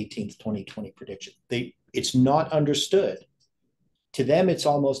July 18th, 2020 prediction? It's not understood. To them, it's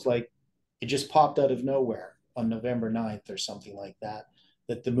almost like it just popped out of nowhere on November 9th or something like that,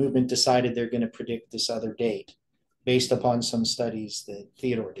 that the movement decided they're going to predict this other date based upon some studies that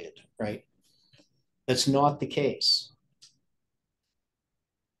Theodore did, right? That's not the case.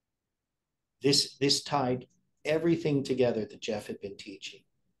 This tied everything together that Jeff had been teaching.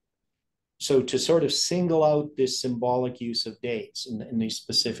 So to sort of single out this symbolic use of dates in a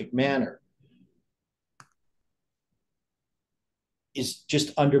specific manner is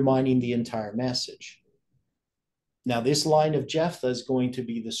just undermining the entire message. Now, this line of Jephthah is going to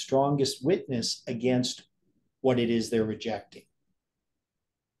be the strongest witness against what it is they're rejecting.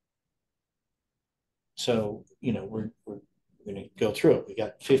 So, we're going to go through it. We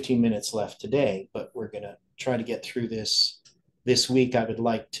got 15 minutes left today, but we're going to try to get through this week. I would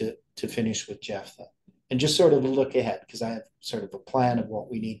like to finish with Jephthah and just sort of look ahead, because I have sort of a plan of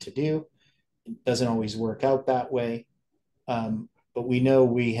what we need to do. It doesn't always work out that way. But we know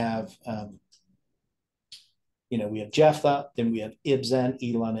we have, we have Jephthah, then we have Ibzan,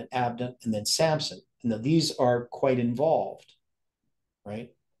 Elon, and Abdon, and then Samson. Now these are quite involved, right?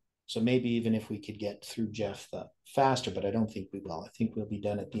 So maybe even if we could get through Jephthah faster, but I don't think we will. I think we'll be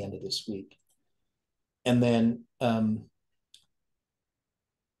done at the end of this week. And then it's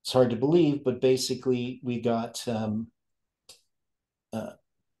hard to believe, but basically we got 4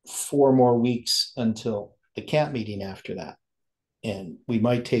 more weeks until the camp meeting after that. And we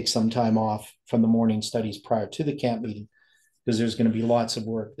might take some time off from the morning studies prior to the camp meeting, because there's going to be lots of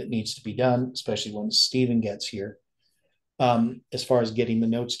work that needs to be done, especially when Stephen gets here, as far as getting the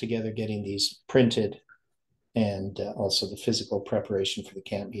notes together, getting these printed, and also the physical preparation for the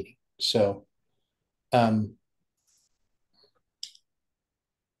camp meeting. So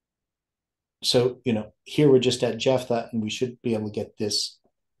So, here we're just at Jephthah, and we should be able to get this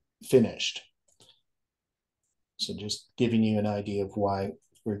finished. So just giving you an idea of why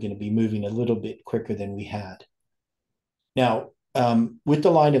we're going to be moving a little bit quicker than we had. Now, with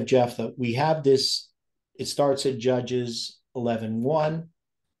the line of Jephthah, we have this, it starts at Judges 11:1,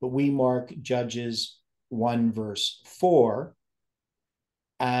 but we mark Judges 1 verse 4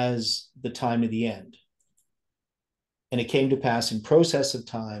 as the time of the end. And it came to pass in process of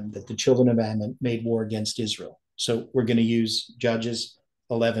time that the children of Ammon made war against Israel. So we're going to use Judges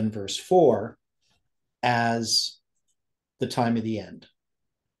 11 verse 4 as the time of the end.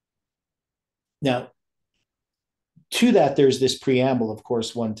 Now, to that, there's this preamble, of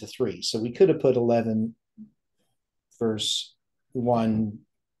course, 1 to 3. So we could have put 11 verse 1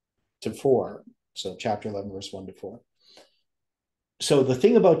 to 4. So chapter 11, verse 1 to 4. So the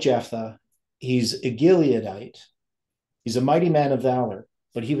thing about Jephthah, he's a Gileadite. He's a mighty man of valor,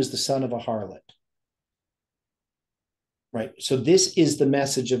 but he was the son of a harlot. Right? So this is the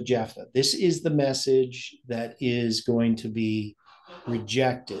message of Jephthah. This is the message that is going to be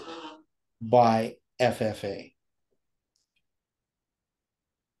rejected by FFA.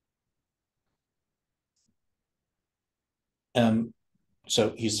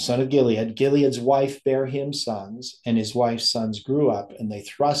 So he's the son of Gilead. Gilead's wife bare him sons, and his wife's sons grew up, and they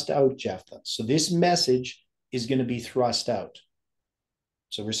thrust out Jephthah. So this message is going to be thrust out.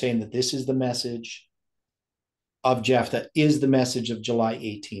 So we're saying that this is the message of Jephthah, is the message of July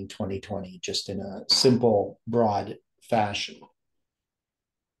 18, 2020, just in a simple, broad fashion.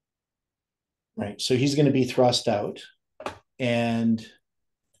 Right, so he's going to be thrust out. And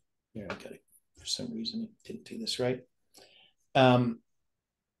here, I got it. For some reason, I didn't do this right.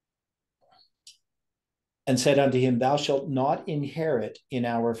 And said unto him, thou shalt not inherit in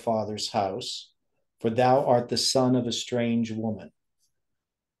our father's house, for thou art the son of a strange woman.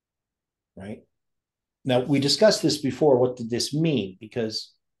 Right? Now, we discussed this before. What did this mean?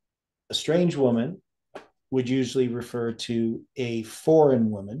 Because a strange woman would usually refer to a foreign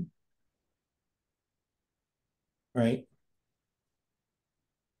woman, right?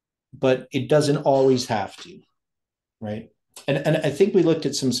 But it doesn't always have to, right? And I think we looked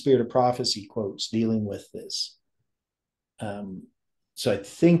at some Spirit of Prophecy quotes dealing with this. So I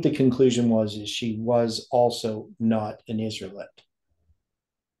think the conclusion is she was also not an Israelite,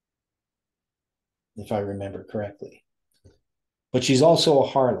 if I remember correctly. But she's also a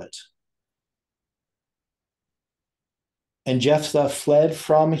harlot. And Jephthah fled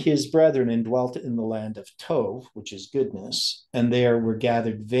from his brethren and dwelt in the land of Tov, which is goodness. And there were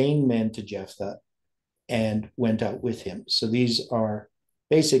gathered vain men to Jephthah and went out with him. So these are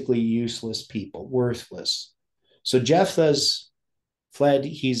basically useless people, worthless. So Jephthah's fled.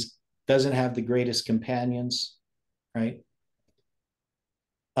 He's doesn't have the greatest companions, right?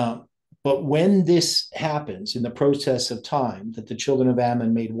 But when this happens in the process of time, that the children of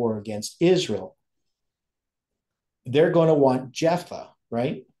Ammon made war against Israel, they're going to want Jephthah,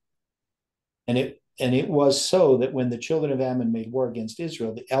 right? And it was so that when the children of Ammon made war against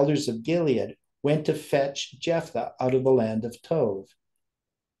Israel, the elders of Gilead went to fetch Jephthah out of the land of Tov,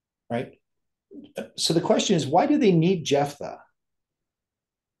 right? So the question is, why do they need Jephthah?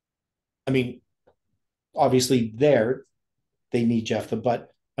 I mean, obviously there they need Jephthah, but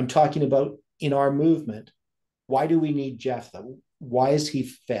I'm talking about in our movement. Why do we need Jephthah? Why is he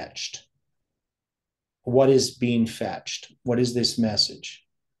fetched? What is being fetched? What is this message?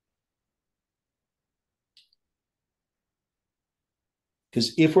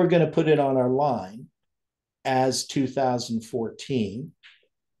 Because if we're going to put it on our line as 2014,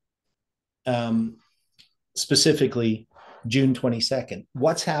 specifically June 22nd,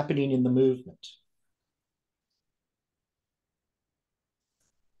 what's happening in the movement?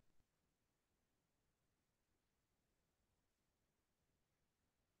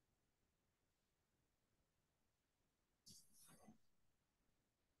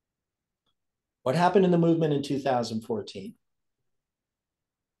 What happened in the movement in 2014?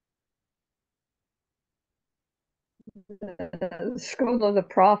 The School of the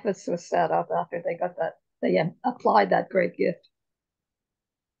Prophets was set up after they got that, they applied that great gift.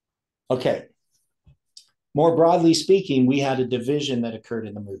 Okay. More broadly speaking, we had a division that occurred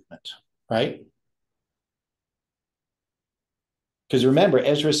in the movement, right? Because remember,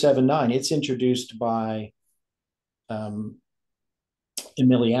 Ezra 7:9, it's introduced by Emiliano,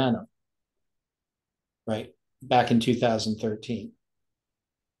 right? Back in 2013.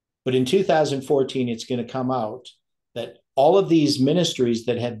 But in 2014, it's going to come out that all of these ministries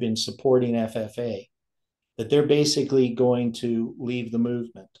that had been supporting FFA, that they're basically going to leave the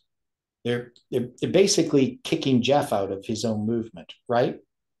movement. They're basically kicking Jeff out of his own movement, right?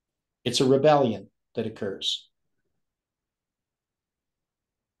 It's a rebellion that occurs.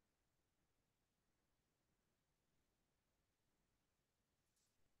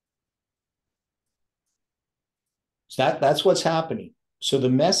 So that's what's happening. So the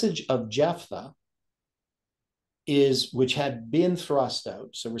message of Jephthah is, which had been thrust out.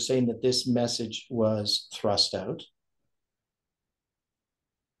 So we're saying that this message was thrust out.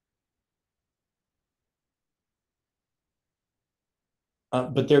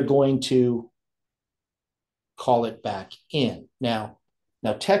 But they're going to call it back in. Now,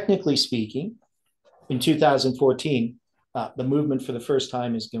 technically speaking, in 2014, the movement for the first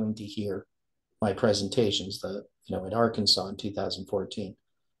time is going to hear my presentations, at Arkansas in 2014.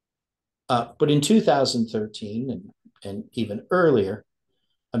 But in 2013 and even earlier,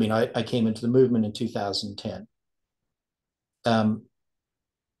 I mean, I came into the movement in 2010.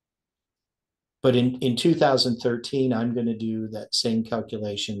 But in 2013, I'm going to do that same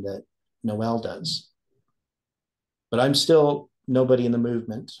calculation that Noel does. But I'm still nobody in the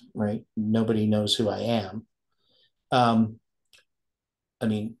movement, right? Nobody knows who I am. I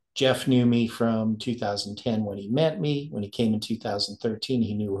mean, Jeff knew me from 2010 when he met me. When he came in 2013,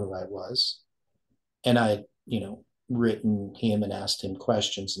 he knew who I was. And I had, written him and asked him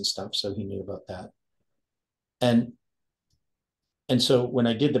questions and stuff, so he knew about that. And so when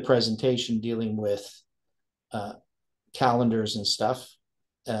I did the presentation dealing with calendars and stuff,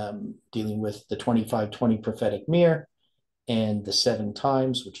 dealing with the 2520 prophetic mirror and the 7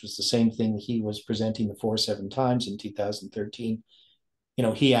 times, which was the same thing he was presenting the 4-7 times in 2013,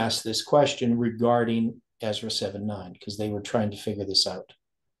 he asked this question regarding Ezra 7:9 because they were trying to figure this out,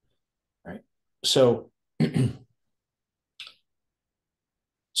 right? So,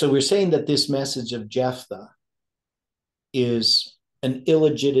 so we're saying that this message of Jephthah is an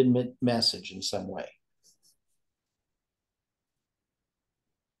illegitimate message in some way.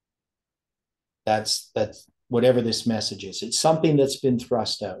 That's whatever this message is. It's something that's been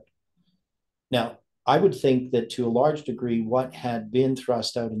thrust out. Now, I would think that to a large degree, what had been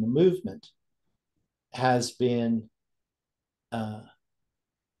thrust out in the movement has been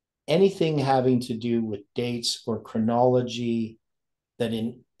anything having to do with dates or chronology that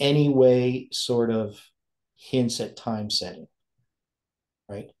in any way sort of hints at time setting,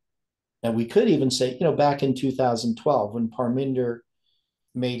 right? Now, we could even say, back in 2012, when Parminder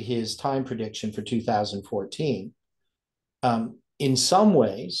made his time prediction for 2014, in some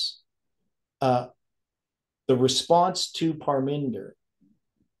ways, the response to Parminder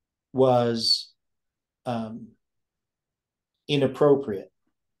was inappropriate.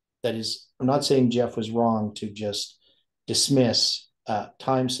 That is, I'm not saying Jeff was wrong to just dismiss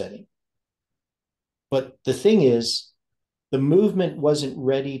time setting. But the thing is, the movement wasn't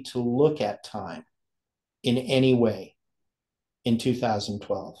ready to look at time in any way in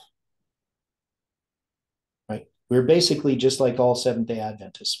 2012. Right? We're basically just like all Seventh-day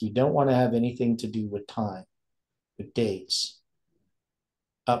Adventists. We don't want to have anything to do with time, with dates.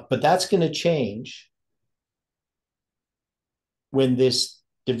 But that's going to change when this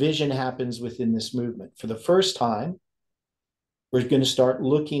division happens within this movement. For the first time, we're going to start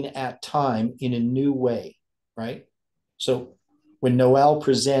looking at time in a new way, right? So when Noel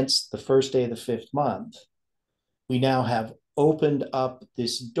presents the first day of the 5th month, we now have opened up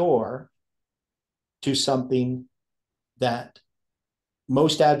this door to something that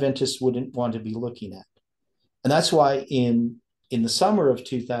most Adventists wouldn't want to be looking at. And that's why in the summer of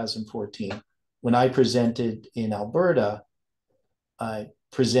 2014, when I presented in Alberta, I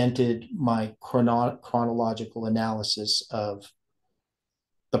presented my chronological analysis of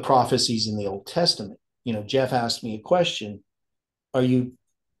the prophecies in the Old Testament. Jeff asked me a question: are you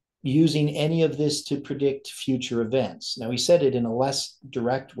using any of this to predict future events? Now, he said it in a less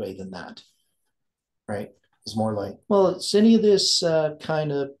direct way than that, right? It's more like, well, it's any of this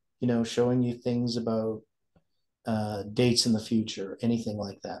kind of, showing you things about dates in the future, anything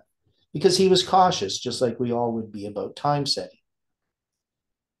like that. Because he was cautious, just like we all would be about time setting.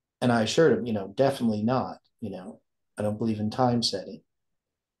 And I assured him, definitely not. I don't believe in time setting.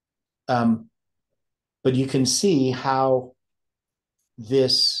 But you can see how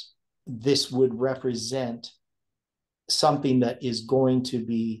this would represent something that is going to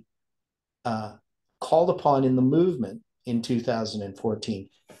be called upon in the movement in 2014.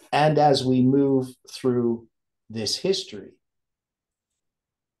 And as we move through this history,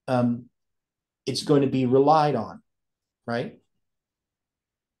 it's going to be relied on, right?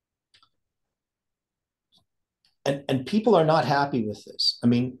 And people are not happy with this. I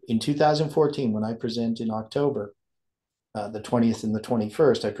mean, in 2014, when I present in October, the 20th and the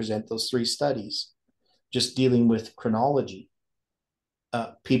 21st, I present those 3 studies just dealing with chronology.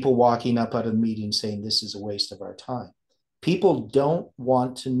 people walking up out of the meeting saying this is a waste of our time. People don't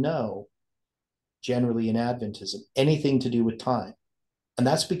want to know, generally in Adventism, anything to do with time. And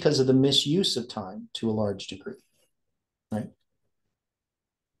that's because of the misuse of time to a large degree, right?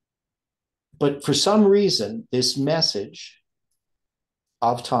 But for some reason, this message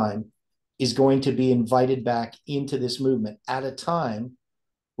of time is going to be invited back into this movement at a time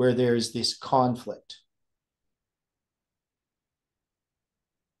where there's this conflict.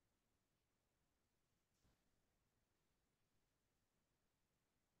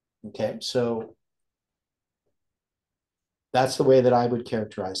 Okay, so that's the way that I would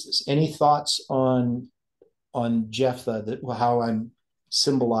characterize this. Any thoughts on Jephthah, that how I'm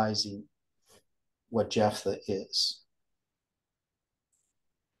symbolizing what Jephthah is?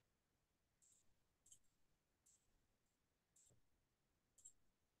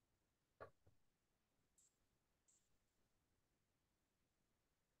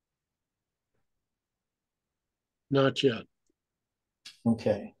 Not yet.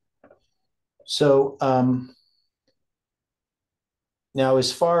 Okay. So now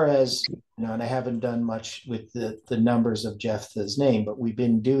as far as, and I haven't done much with the numbers of Jephthah's name, but we've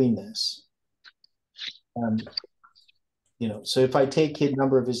been doing this. So if I take the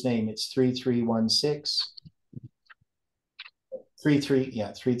number of his name, it's 3316.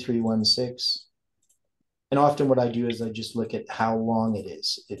 3316. And often what I do is I just look at how long it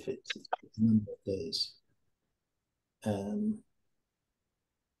is, if it's a number of days.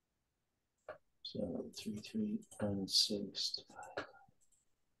 So 3316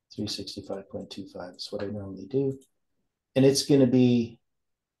 365.25 is what I normally do. And it's going to be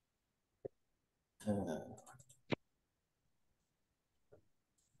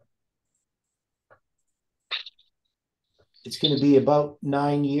about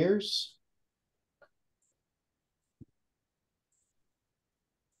 9 years.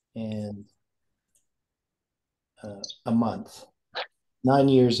 And a month. 9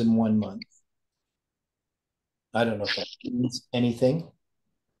 years and 1 month. I don't know if that means anything.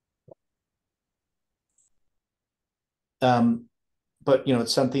 But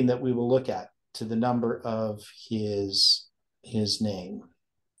it's something that we will look at, to the number of his name,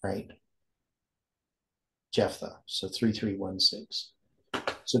 right? Jephthah, so 3316.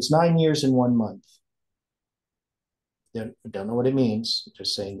 So it's 9 years and 1 month. Don't know what it means.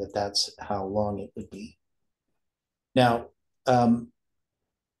 Just saying that that's how long it would be. Now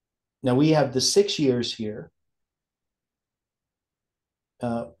we have the 6 years here.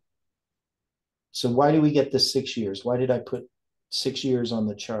 So why do we get the 6 years? Why did I put 6 years on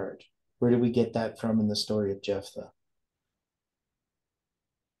the chart? Where did we get that from in the story of Jephthah?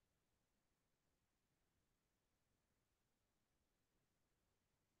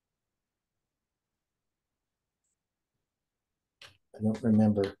 I don't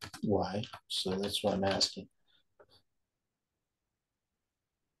remember why, so that's why I'm asking.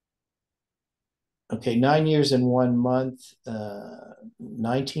 Okay, 9 years and 1 month,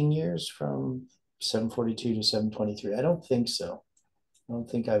 19 years from 742 to 723. I don't think so. I don't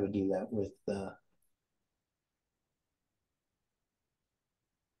think I would do that with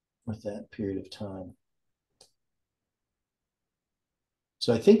that period of time.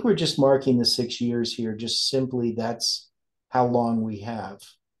 So I think we're just marking the 6 years here, just simply that's how long we have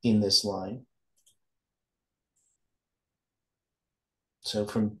in this line. So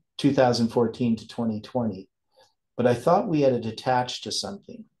from 2014 to 2020. But I thought we had it attached to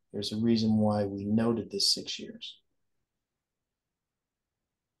something. There's a reason why we noted this 6 years.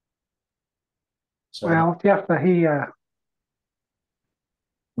 So Well, Jephthah, he's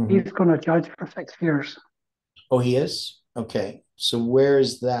going to judge for 6 years. Oh, he is? Okay. So where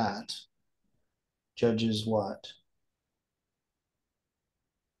is that? Judges what?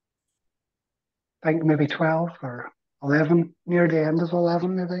 I think maybe 12 or 11, near the end of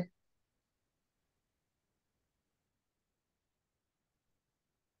 11, maybe.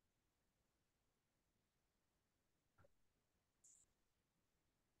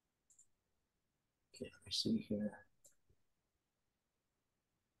 Okay, let me see here.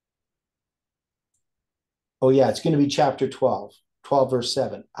 Oh, yeah, it's going to be chapter 12, 12 verse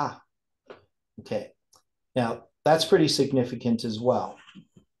 7. Ah, okay. Now, that's pretty significant as well.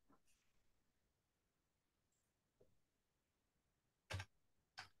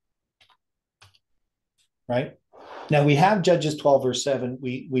 Right? Now, we have Judges 12 verse 7.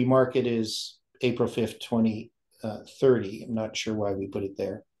 We mark it as April 5th, 2030. I'm not sure why we put it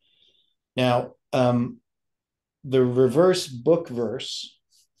there. Now, the reverse book verse,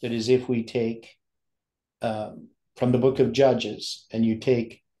 that is, if we take from the book of Judges and you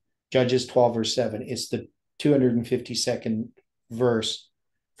take Judges 12 verse 7, it's the 252nd verse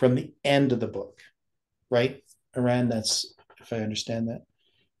from the end of the book, right? Aran, that's if I understand that.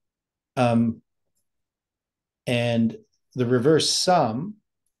 And the reverse sum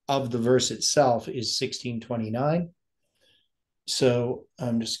of the verse itself is 1629. So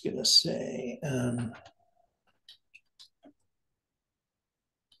I'm just going to say,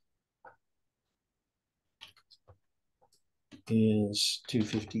 is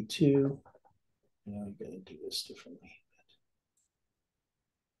 252. Now I'm going to do this differently.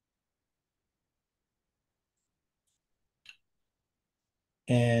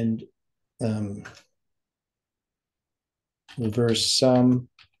 And reverse sum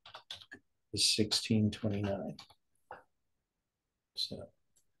is 1629. So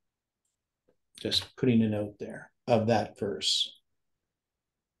just putting a note there of that verse.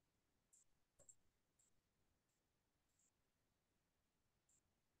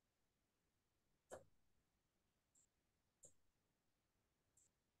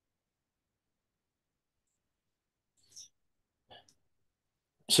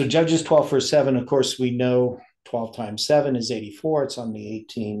 So Judges 12 verse 7, of course, we know 12 times 7 is 84. It's on the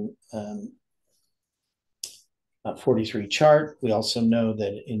 1843 chart. We also know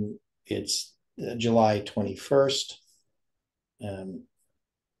that it's July 21st.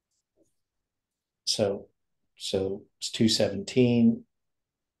 So it's 217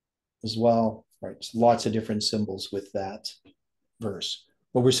 as well, right? So lots of different symbols with that verse.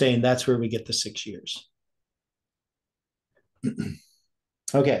 But we're saying that's where we get the 6 years.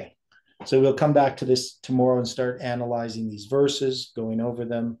 Okay, so we'll come back to this tomorrow and start analyzing these verses, going over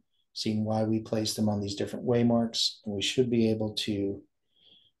them, seeing why we place them on these different waymarks. And we should be able to,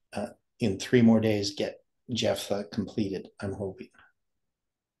 in 3 more days, get Jephthah completed, I'm hoping.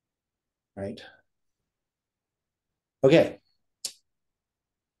 Right? Okay.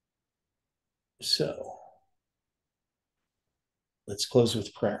 So let's close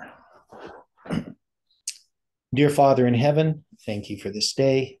with prayer. Dear Father in heaven, thank you for this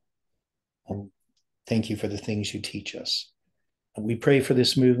day. And thank you for the things you teach us. And we pray for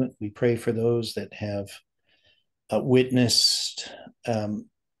this movement. We pray for those that have witnessed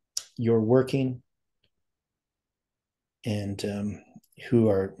your working and who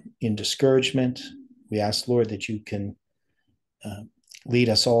are in discouragement. We ask, Lord, that you can lead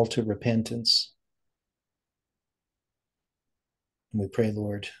us all to repentance. And we pray,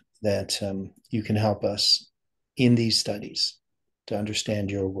 Lord, that you can help us in these studies to understand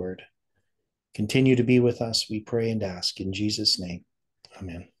your word. Continue to be with us, we pray and ask in Jesus' name.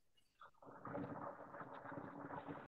 Amen.